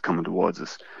 legs coming towards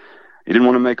us. He didn't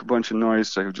want to make a bunch of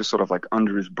noise, so he was just sort of like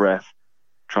under his breath,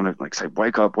 trying to like say,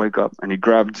 wake up, wake up. And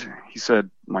he said,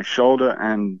 my shoulder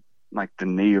and like the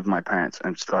knee of my pants,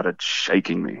 and started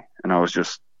shaking me. And I was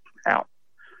just out.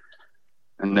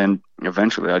 And then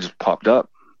eventually I just popped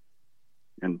up,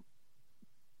 and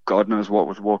God knows what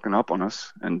was walking up on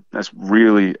us. And that's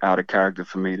really out of character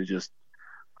for me to just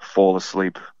fall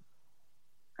asleep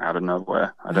out of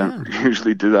nowhere. I don't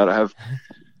usually do that. I have,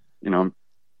 I'm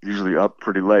usually up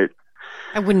pretty late.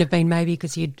 It wouldn't have been maybe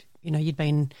because you'd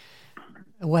been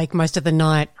awake most of the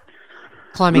night,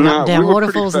 climbing up No, and down we were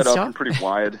waterfalls and pretty fed up stuff? and pretty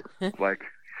wired. Like,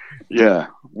 yeah,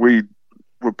 we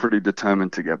were pretty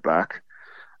determined to get back.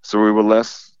 So we were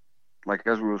less, like,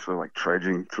 as we were sort of like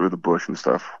trudging through the bush and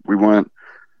stuff, we weren't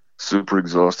super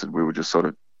exhausted. We were just sort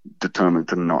of determined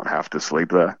to not have to sleep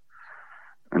there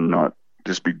and not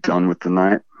just be done with the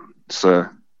night. So,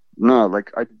 no,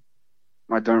 like,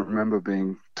 I don't remember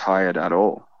being tired at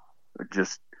all. I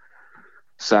just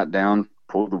sat down,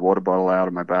 pulled the water bottle out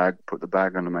of my bag, put the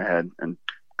bag under my head, and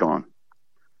gone.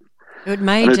 It I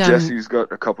made know Jesse's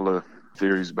got a couple of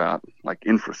theories about like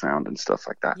infrasound and stuff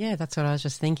like that. yeah, that's what I was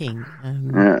just thinking.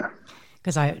 Yeah.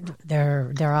 Because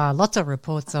there are lots of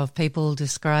reports of people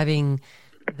describing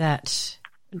that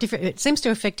different. It seems to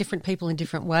affect different people in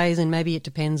different ways, and maybe it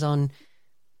depends on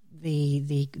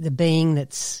the being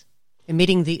that's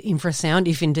emitting the infrasound,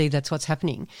 if indeed that's what's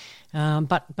happening.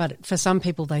 But for some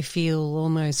people, they feel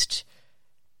almost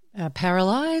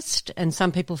paralyzed, and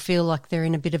some people feel like they're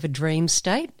in a bit of a dream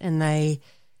state, and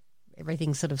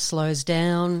everything sort of slows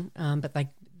down, but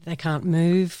they can't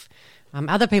move.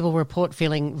 Other people report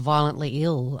feeling violently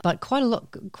ill, but quite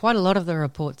a lot of the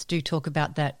reports do talk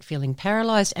about that feeling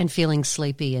paralyzed and feeling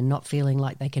sleepy and not feeling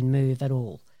like they can move at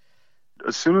all.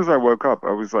 As soon as I woke up,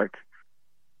 I was like,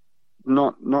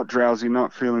 not drowsy,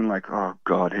 not feeling like, oh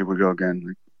God, here we go again.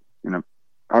 Like, you know,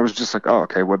 I was just like, oh,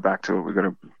 okay, we're back to it. We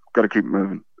gotta keep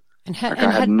moving. And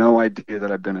I had no idea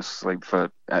that I'd been asleep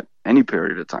at any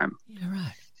period of time. Yeah,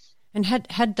 right. And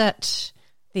had that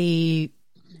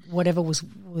whatever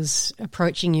was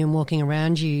approaching you and walking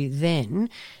around you then,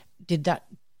 did that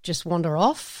just wander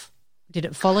off? Did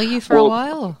it follow you for a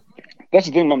while? That's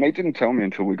the thing. My mate didn't tell me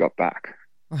until we got back.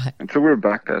 Right. Until we were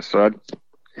back there. So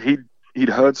he'd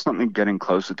heard something getting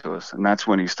closer to us, and that's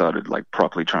when he started like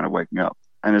properly trying to wake me up.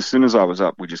 And as soon as I was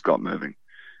up, we just got moving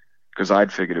because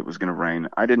I'd figured it was going to rain.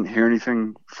 I didn't hear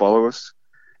anything follow us,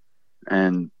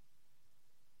 and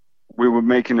we were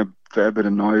making a fair bit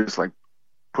of noise, like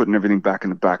putting everything back in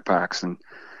the backpacks and,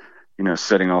 you know,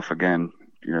 setting off again,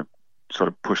 you know, sort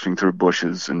of pushing through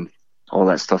bushes and all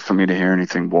that stuff for me to hear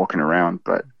anything walking around.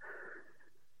 But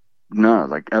no,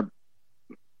 like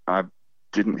I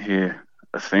didn't hear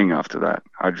a thing after that.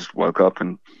 I just woke up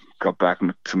and got back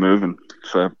to moving.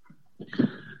 So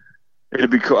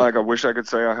it'd be cool. Like, I wish I could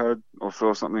say I heard or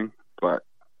saw something, but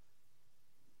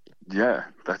yeah,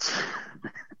 that's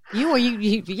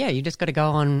you just got to go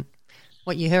on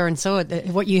what you heard and saw.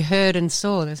 What you heard and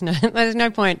saw. There's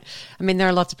no point. I mean, there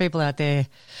are lots of people out there,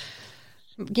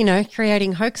 you know,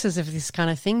 creating hoaxes of this kind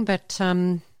of thing, but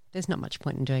there's not much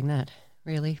point in doing that,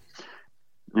 really.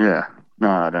 Yeah, no,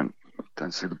 I don't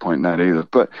see the point in that either.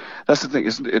 But that's the thing,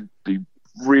 it'd be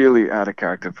really out of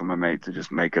character for my mate to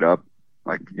just make it up.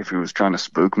 Like, if he was trying to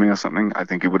spook me or something, I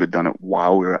think he would have done it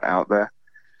while we were out there.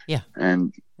 Yeah.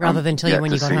 And rather than tell you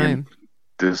when you got home.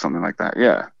 Do something like that.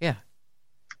 Yeah. Yeah.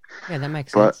 Yeah, that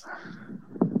makes sense.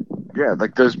 But yeah,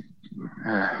 like there's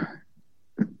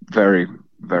very,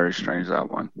 very strange, that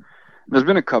one. There's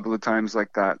been a couple of times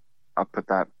like that up at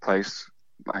that place.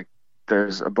 Like,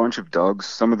 there's a bunch of dogs.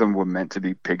 Some of them were meant to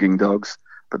be pigging dogs,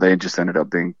 but they just ended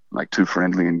up being like too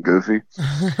friendly and goofy.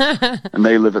 And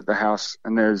they live at the house.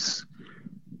 And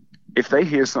if they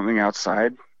hear something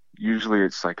outside, usually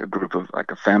it's like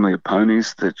a family of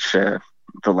ponies that share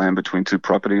the land between two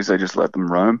properties. They just let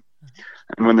them roam.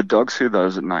 And when the dogs hear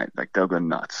those at night, like, they'll go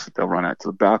nuts. They'll run out to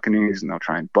the balconies and they'll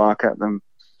try and bark at them.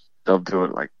 They'll do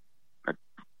it like at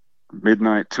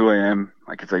midnight, 2 a.m.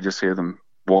 Like, if they just hear them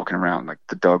walking around, like,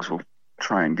 the dogs will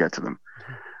try and get to them.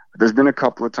 There's been a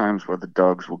couple of times where the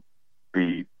dogs will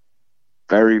be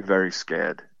very, very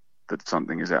scared that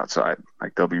something is outside.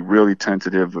 Like, they'll be really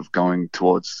tentative of going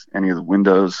towards any of the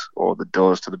windows or the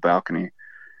doors to the balcony.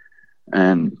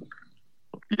 And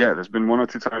yeah, there's been 1 or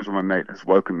 2 times where my mate has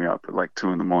woken me up at like 2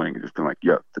 a.m. and just been like,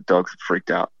 "Yo, the dogs are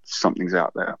freaked out. Something's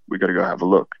out there. We got to go have a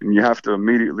look." And you have to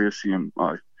immediately assume,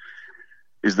 oh,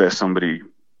 is there somebody,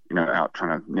 you know, out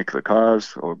trying to nick the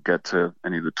cars or get to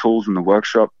any of the tools in the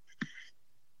workshop?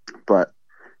 But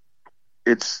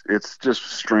it's just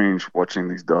strange watching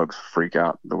these dogs freak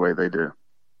out the way they do.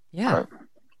 Yeah.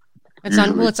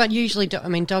 It's unusually, I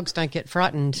mean, dogs don't get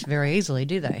frightened very easily,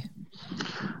 do they?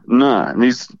 No, and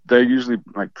they're usually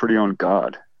like pretty on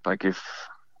guard. Like,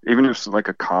 even if like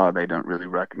a car they don't really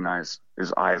recognize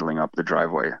is idling up the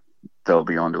driveway, they'll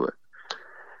be onto it.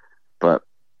 But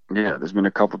yeah, there's been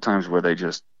a couple times where they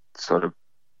just sort of,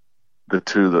 the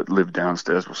two that live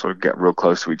downstairs will sort of get real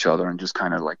close to each other and just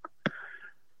kind of like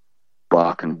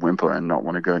bark and whimper and not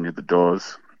want to go near the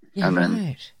doors. Yeah, and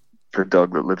then the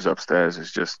dog that lives upstairs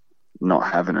is just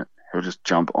not having it. He'll just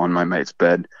jump on my mate's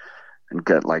bed and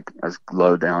get like as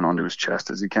low down onto his chest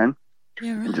as he can,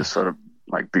 Yeah, right. and just sort of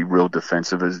like be real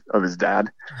defensive of his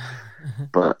dad.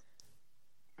 But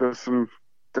there's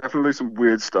definitely some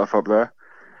weird stuff up there.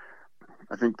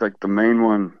 I think like the main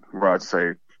one where I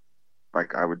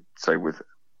would say with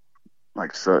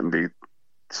like certainty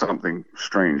something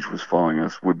strange was following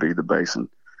us would be the basin.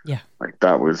 Yeah. Like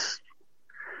that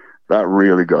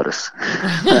really got us.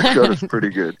 That got us pretty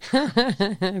good.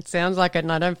 It sounds like it,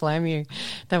 and I don't blame you.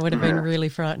 That would have been really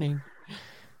frightening.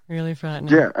 Really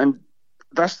frightening. Yeah, and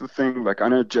that's the thing. Like I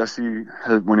know Jesse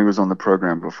had, when he was on the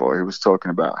program before, he was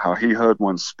talking about how he heard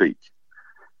one speak,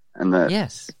 and that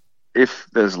Yes. if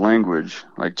there's language,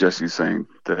 like Jesse's saying,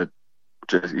 that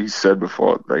he said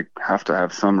before, they have to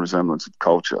have some resemblance of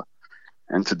culture.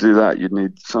 And to do that, you'd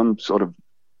need some sort of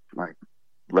like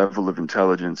level of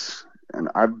intelligence. And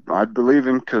I'd believe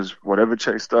him, because whatever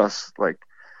chased us, like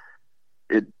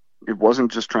it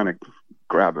wasn't just trying to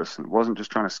grab us, and it wasn't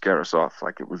just trying to scare us off.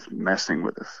 Like it was messing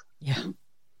with us. Yeah.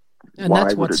 And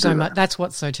that's what's so much. That's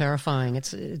what's so terrifying.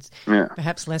 It's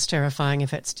perhaps less terrifying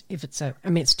if it's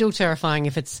it's still terrifying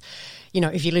if it's,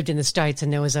 if you lived in the States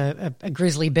and there was a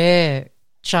grizzly bear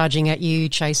charging at you,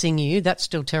 chasing you. That's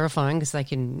still terrifying because they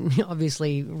can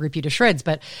obviously rip you to shreds.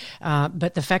 But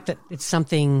the fact that it's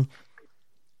something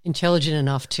intelligent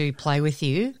enough to play with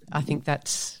you, I think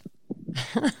that's.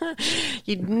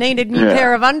 You'd need a new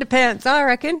pair of underpants, I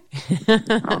reckon.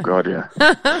 Oh, God,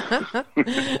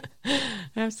 yeah.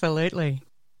 Absolutely.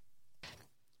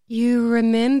 You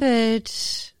remembered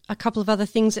a couple of other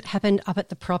things that happened up at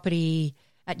the property,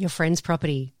 at your friend's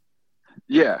property.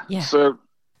 Yeah. So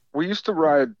we used to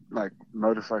ride like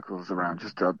motorcycles around,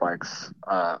 just dirt bikes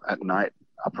at night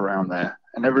up around there.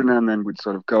 And every now and then we'd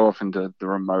sort of go off into the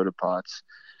remoter parts.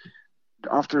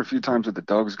 After a few times with the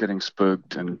dogs getting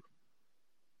spooked and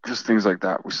just things like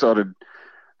that, we starting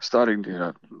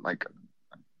like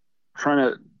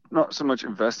trying to not so much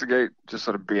investigate, just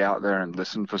sort of be out there and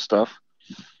listen for stuff.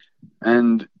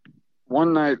 And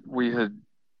one night we had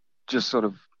just sort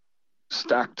of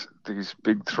stacked these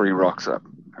big 3 rocks up,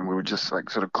 and we were just like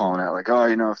sort of calling out like, oh,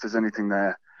 if there's anything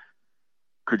there,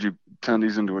 could you turn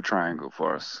these into a triangle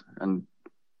for us? And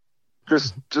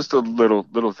just a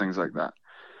little things like that.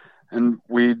 And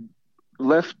we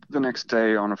left the next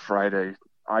day on a Friday.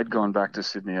 I'd gone back to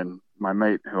Sydney, and my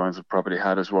mate who owns the property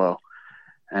had as well.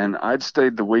 And I'd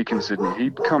stayed the week in Sydney.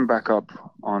 He'd come back up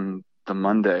on the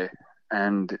Monday,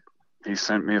 and he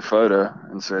sent me a photo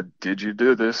and said, "Did you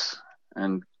do this?"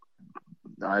 And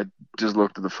I just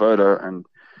looked at the photo, and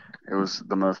it was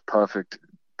the most perfect,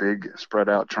 big, spread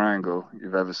out triangle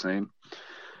you've ever seen.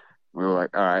 We were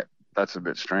like, all right, that's a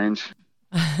bit strange.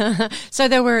 So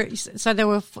they were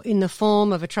in the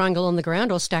form of a triangle on the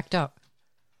ground or stacked up?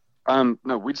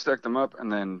 No, we'd stacked them up,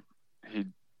 and then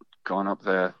he'd gone up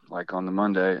there like on the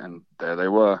Monday, and there they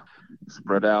were,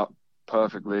 spread out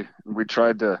perfectly. We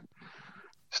tried to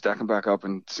stack them back up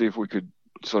and see if we could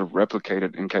sort of replicate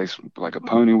it in case like a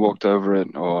pony walked over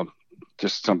it or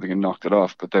just something and knocked it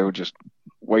off, but they were just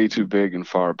way too big and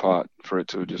far apart for it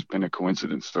to have just been a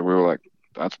coincidence. So we were like,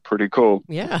 that's pretty cool.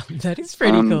 Yeah, that is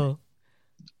pretty cool.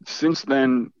 Since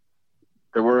then,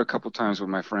 there were a couple times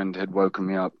when my friend had woken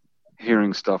me up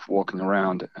hearing stuff walking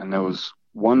around, and there was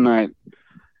one night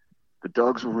the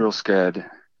dogs were real scared.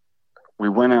 We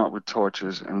went out with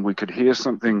torches, and we could hear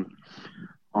something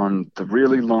on the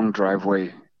really long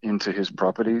driveway into his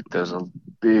property. There's a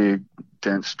big,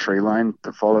 dense tree line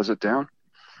that follows it down.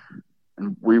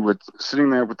 And we were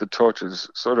sitting there with the torches,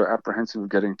 sort of apprehensive of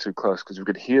getting too close because we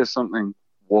could hear something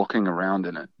walking around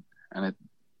in it. And it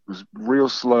was real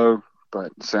slow,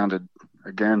 but sounded,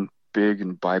 again, big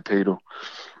and bipedal.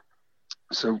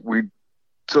 So we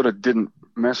sort of didn't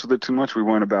mess with it too much. We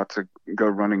weren't about to go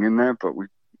running in there, but we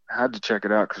had to check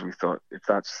it out because we thought if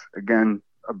that's, again,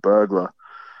 a burglar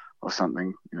or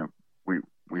something,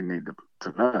 we need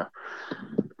to know.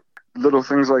 Little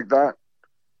things like that.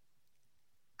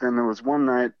 Then there was one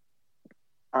night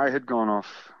I had gone off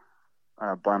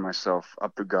by myself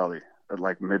up the gully at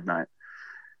like midnight.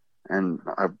 And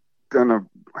I don't know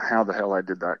how the hell I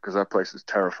did that because that place is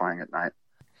terrifying at night.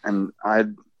 And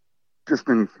I'd just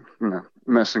been,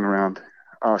 messing around,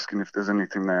 asking if there's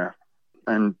anything there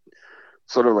and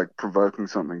sort of like provoking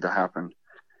something to happen.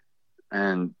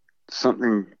 And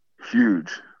something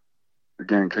huge,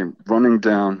 again, came running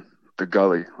down the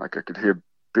gully. Like I could hear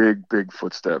big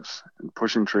footsteps and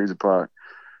pushing trees apart,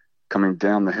 coming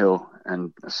down the hill.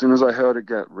 And as soon as I heard it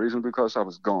get reasonably close, I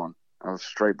was gone. I was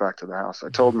straight back to the house. I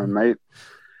told my mate.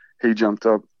 He jumped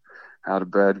up out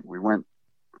of bed. We went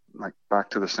like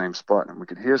back to the same spot, and we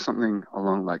could hear something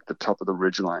along like the top of the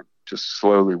ridgeline, just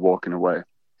slowly walking away.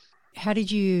 How did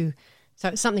you So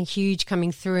it's something huge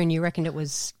coming through, and you reckoned it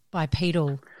was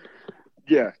bipedal.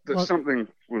 Yeah, something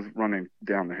was running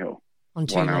down the hill on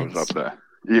two when legs. I was up there.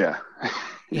 Yeah.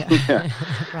 Yeah. Yeah.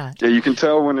 Right. Yeah, you can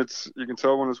tell when it's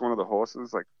one of the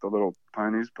horses, like the little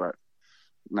ponies, but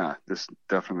nah, this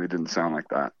definitely didn't sound like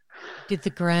that. Did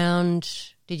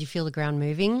you feel the ground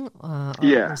moving? Or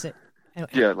Yeah. Was it?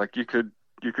 Yeah, like you could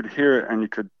hear it and you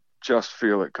could just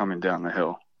feel it coming down the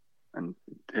hill. And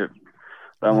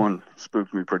that one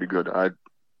spooked me pretty good. I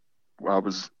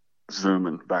was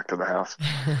zooming back to the house.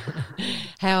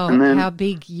 How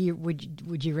big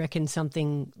would you reckon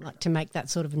something like to make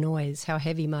that sort of noise? How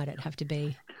heavy might it have to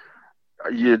be?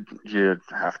 You'd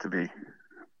have to be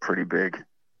pretty big,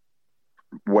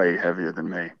 way heavier than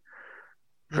me,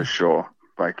 for sure.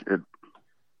 Like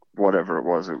whatever it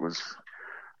was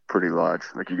pretty large.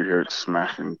 Like you could hear it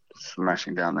smashing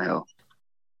down the hill.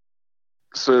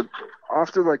 So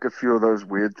after like a few of those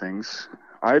weird things,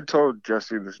 I had told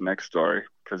Jesse this next story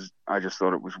because I just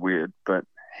thought it was weird, but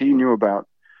he knew about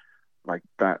like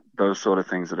those sort of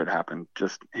things that had happened,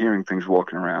 just hearing things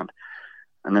walking around.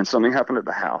 And then something happened at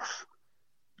the house.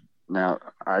 Now,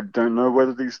 I don't know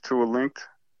whether these two are linked,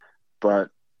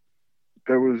 but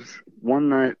there was one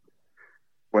night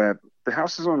where the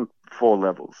house is on 4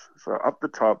 levels. So up the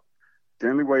top, the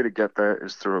only way to get there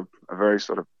is through a very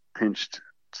sort of pinched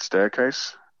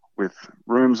staircase with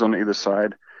rooms on either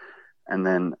side, and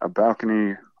then a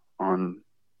balcony on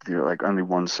like only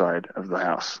one side of the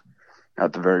house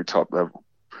at the very top level.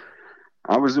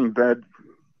 I was in bed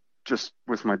just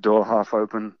with my door half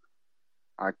open.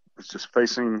 I was just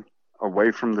facing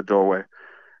away from the doorway,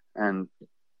 and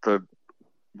the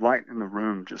light in the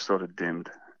room just sort of dimmed,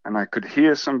 and I could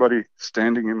hear somebody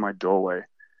standing in my doorway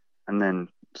and then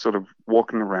sort of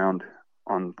walking around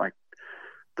on like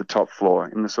the top floor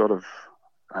in the sort of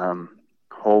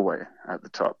hallway at the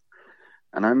top.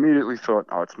 And I immediately thought,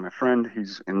 oh, it's my friend.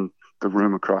 He's in the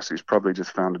room across. He's probably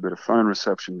just found a bit of phone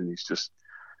reception and he's just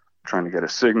trying to get a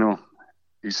signal.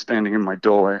 He's standing in my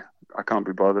doorway. I can't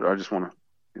be bothered. I just want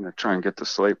to, try and get to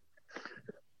sleep.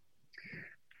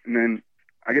 And then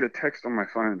I get a text on my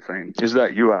phone saying, "Is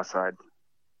that you outside?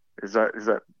 Is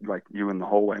that like you in the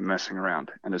hallway messing around?"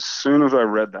 And as soon as I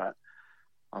read that,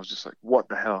 I was just like, what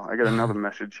the hell? I get another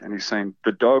message and he's saying,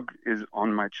 "The dog is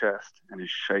on my chest and he's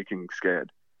shaking scared.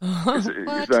 Is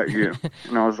that you?"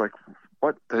 And I was like,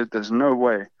 what? There's no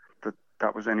way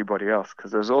that was anybody else,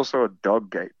 because there's also a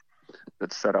dog gate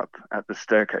that's set up at the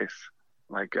staircase,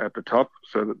 like at the top,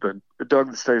 so that the dog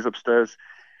that stays upstairs,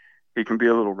 he can be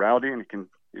a little rowdy, and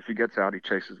if he gets out, he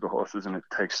chases the horses, and it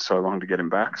takes so long to get him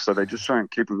back. So they just try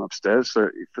and keep him upstairs. So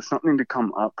for something to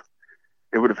come up,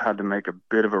 it would have had to make a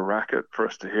bit of a racket for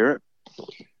us to hear it.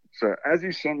 So as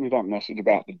you sent me that message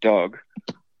about the dog,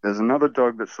 there's another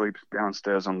dog that sleeps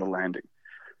downstairs on the landing.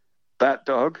 That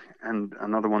dog and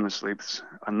another one that sleeps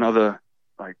another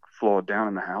like floor down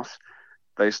in the house,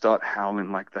 they start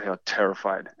howling like they are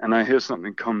terrified. And I hear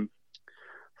something come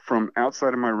from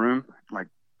outside of my room, like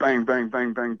bang, bang,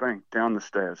 bang, bang, bang, down the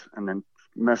stairs, and then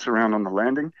mess around on the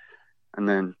landing, and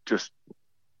then just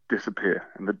disappear.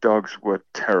 And the dogs were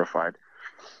terrified.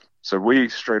 So we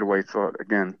straight away thought,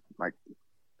 again, like,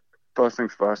 first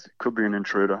things first, it could be an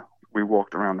intruder. We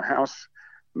walked around the house,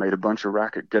 made a bunch of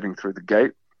racket getting through the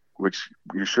gate, which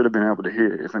you should have been able to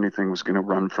hear if anything was going to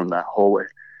run from that hallway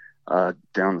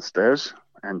down the stairs,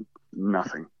 and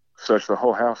nothing. Searched the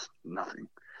whole house, nothing.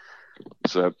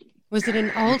 So, was it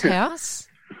an old house?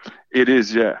 It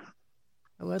is, yeah.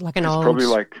 Like an it's old. Probably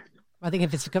like. I think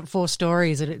if it's got 4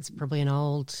 stories, it's probably an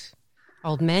old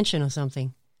mansion or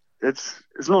something. It's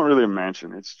not really a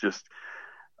mansion. It's just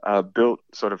built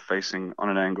sort of facing on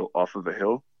an angle off of a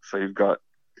hill. So you've got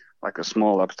like a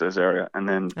small upstairs area, and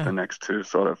then the next two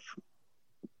sort of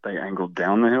they angle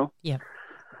down the hill. Yeah.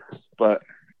 But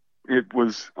it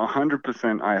was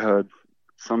 100%. I heard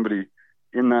somebody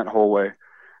in that hallway,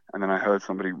 and then I heard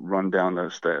somebody run down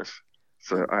those stairs.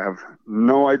 So I have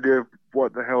no idea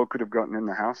what the hell could have gotten in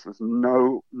the house. There's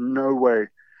no way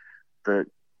that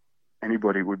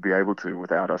anybody would be able to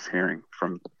without us hearing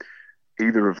from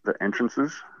either of the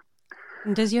entrances.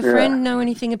 And does your friend know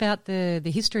anything about the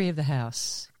history of the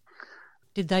house?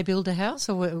 Did they build a house,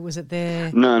 or was it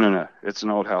their... No. It's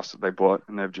an old house that they bought,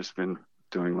 and they've just been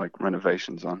doing like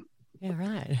renovations on. Yeah,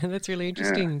 right. That's really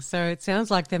interesting. Yeah. So it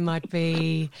sounds like there might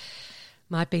be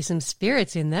some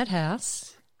spirits in that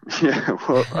house. Yeah,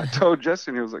 well, I told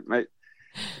Jesse, and he was like, "Mate,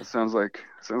 it sounds like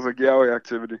Yowie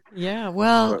activity." Yeah,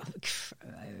 well,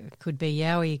 could be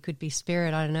Yowie, could be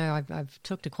spirit. I don't know. I've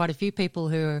talked to quite a few people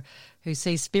who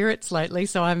see spirits lately,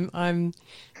 so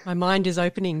my mind is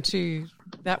opening to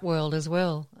that world as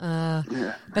well.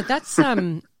 Yeah. But that's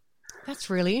That's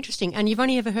really interesting. And you've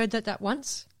only ever heard that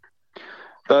once?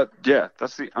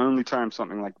 That's the only time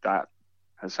something like that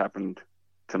has happened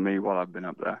to me while I've been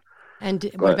up there. And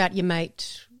what about your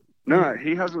mate? No,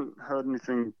 he hasn't heard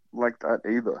anything like that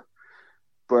either.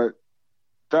 But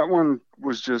that one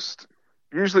was just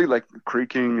usually like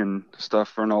creaking and stuff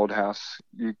for an old house.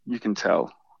 You can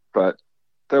tell, but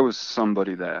there was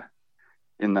somebody there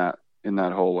in that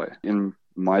hallway, in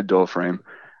my door frame,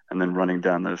 and then running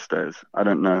down those stairs. I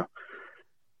don't know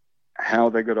how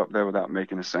they got up there without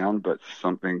making a sound, but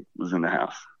something was in the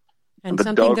house. And the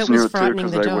something dogs that was knew it too frightening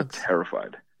because the they dogs. were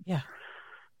terrified. Yeah.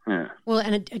 Yeah. Well,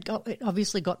 and it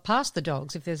obviously got past the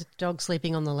dogs. If there's a dog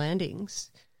sleeping on the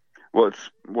landings. Well,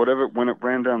 when it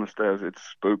ran down the stairs, it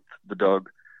spooked the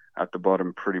dog at the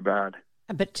bottom pretty bad.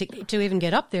 But to even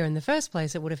get up there in the first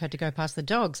place, it would have had to go past the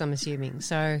dogs, I'm assuming.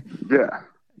 So yeah.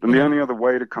 And the only other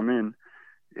way to come in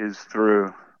is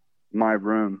through my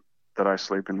room that I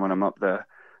sleep in when I'm up there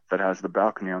that has the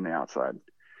balcony on the outside.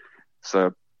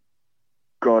 So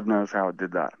God knows how it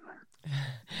did that.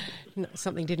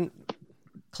 Something didn't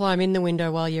climb in the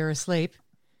window while you're asleep.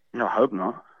 I hope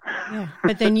not. Yeah.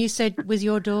 But then you said, was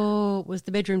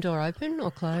the bedroom door open or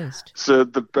closed? So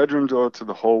the bedroom door to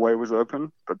the hallway was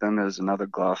open, but then there's another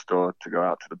glass door to go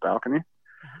out to the balcony.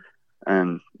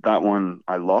 And that one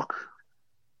I lock.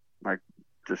 I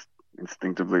just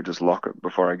instinctively just lock it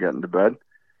before I get into bed.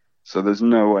 So there's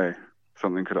no way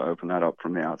something could have opened that up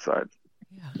from the outside.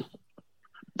 Yeah.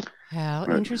 How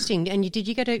interesting. And you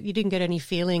didn't get any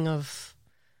feeling of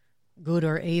good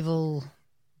or evil,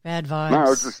 bad vibes? No,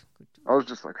 I was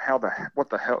just like, what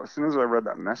the hell? As soon as I read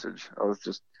that message, I was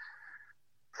just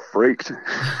freaked. No,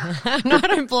 I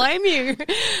don't blame you.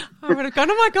 I would have gone,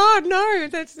 oh my God, no.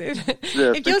 That's it.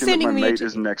 Yeah, if you're sending that my me mate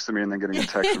is next to me and then getting a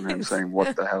text from him saying,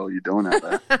 what the hell are you doing out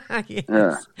there?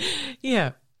 Yes.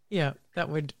 Yeah. That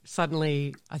would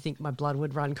suddenly, I think my blood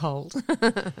would run cold.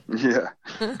 Yeah.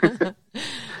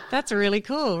 That's really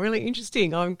cool, really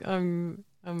interesting. I'm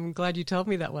glad you told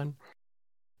me that one.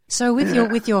 So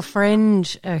with your friend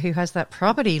who has that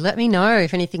property, let me know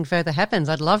if anything further happens.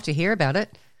 I'd love to hear about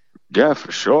it. Yeah,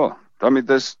 for sure. I mean,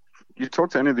 you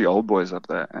talk to any of the old boys up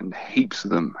there, and heaps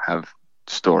of them have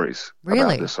stories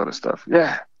about this sort of stuff.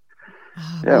 Yeah.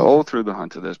 Oh, yeah, all through the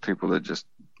Hunter, there's people that just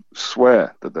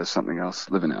swear that there's something else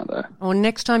living out there. Well,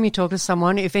 next time you talk to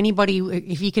someone, if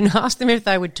you can ask them if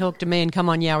they would talk to me and come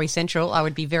on Yowie Central, I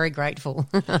would be very grateful.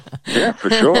 Yeah, for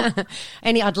sure.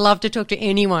 I'd love to talk to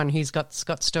anyone who's got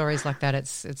stories like that.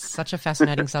 It's such a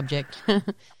fascinating subject.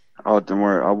 Oh, don't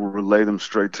worry. I will relay them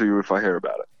straight to you if I hear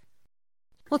about it.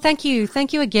 Well, thank you.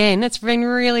 Thank you again. It's been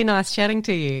really nice chatting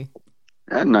to you.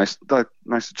 Yeah, nice to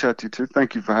chat to you too.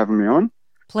 Thank you for having me on.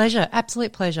 Pleasure.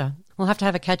 Absolute pleasure. We'll have to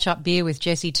have a catch-up beer with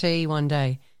Jesse T one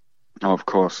day. Oh, of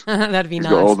course. That'd be nice.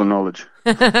 He's got all the knowledge.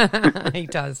 He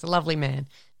does. A lovely man.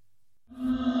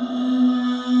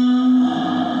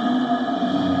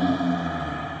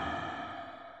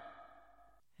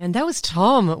 And that was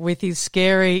Tom with his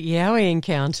scary Yowie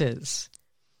encounters.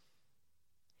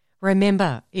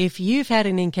 Remember, if you've had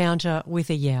an encounter with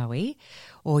a Yowie,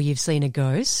 or you've seen a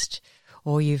ghost,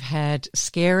 or you've had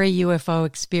scary UFO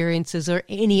experiences or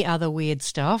any other weird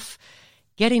stuff,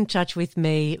 get in touch with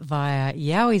me via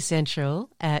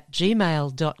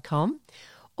yowiecentral@gmail.com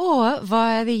or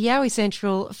via the Yowie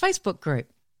Central Facebook group.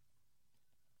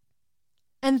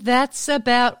 And that's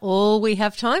about all we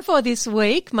have time for this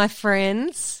week, my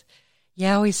friends.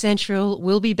 Yowie Central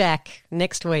will be back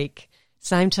next week,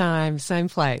 same time, same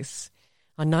place,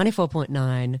 on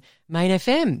 94.9 Main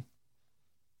FM.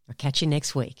 I'll catch you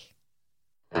next week.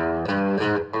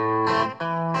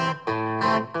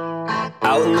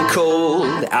 Out in the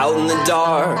cold, out in the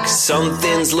dark,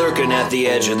 something's lurking at the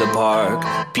edge of the park.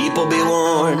 People be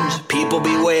warned, people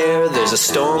beware, there's a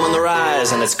storm on the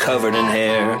rise and it's covered in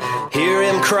hair. Hear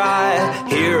him cry,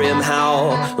 hear him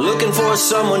howl, looking for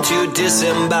someone to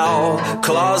disembowel.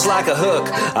 Claws like a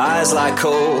hook, eyes like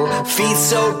coal, feet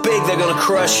so big they're gonna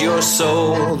crush your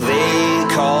soul. They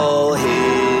call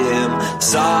him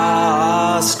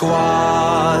Sasquatch.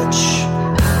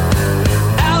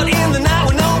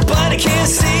 I can't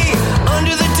see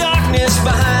under the darkness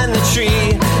behind the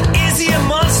tree. Is he a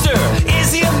monster?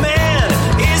 Is he a man?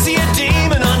 Is he a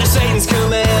demon under Satan's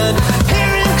command?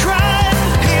 Hear him cry,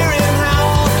 hear him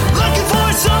howl, looking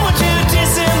for someone to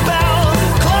disembowel.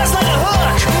 Claws like a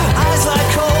hook, eyes like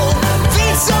coal,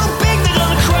 feet so big they're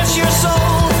gonna crush your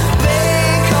soul.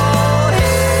 They call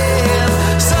him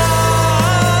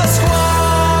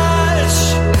Sasquatch.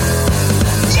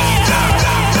 Yeah!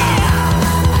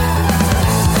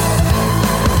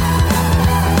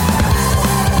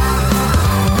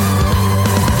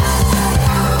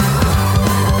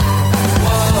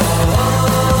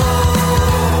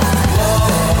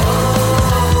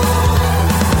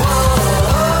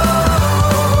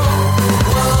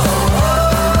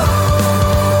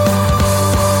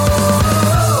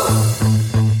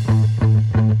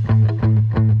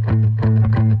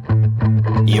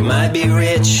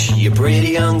 rich, you pretty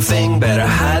young thing. Better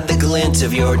hide the glint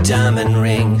of your diamond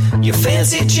ring. Your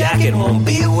fancy jacket won't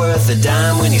be worth a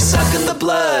dime when you're sucking the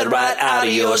blood right out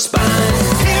of your spine.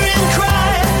 Hear him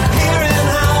cry, hear him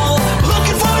howl,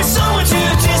 looking for someone to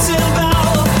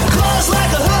disembowel. Claws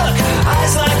like a hook,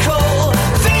 eyes like coal,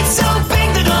 feet so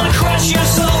big they're gonna crush your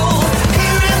soul.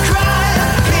 Hear him cry,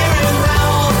 hear him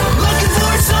howl, looking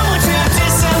for someone to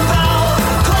disembowel.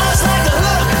 Claws like a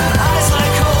hook, eyes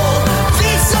like coal,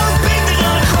 feet so big they're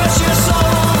gonna crush your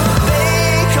soul. They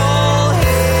call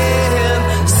him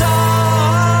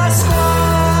Sasquatch.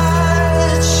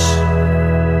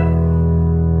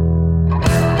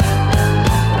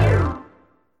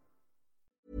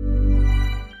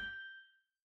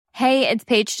 Hey, it's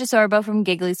Paige DeSorbo from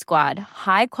Giggly Squad.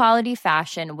 High quality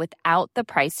fashion without the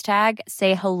price tag.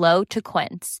 Say hello to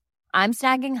Quince. I'm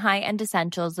snagging high-end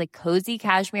essentials like cozy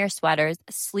cashmere sweaters,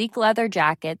 sleek leather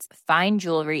jackets, fine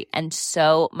jewelry, and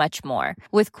so much more.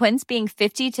 With Quince being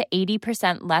 50 to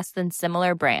 80% less than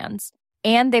similar brands.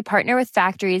 And they partner with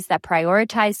factories that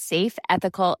prioritize safe,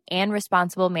 ethical, and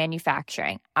responsible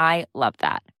manufacturing. I love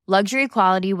that. Luxury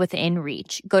quality within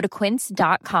reach. Go to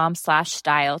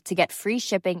quince.com/style to get free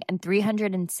shipping and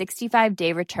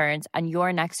 365-day returns on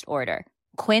your next order.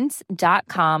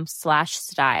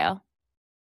 Quince.com/style.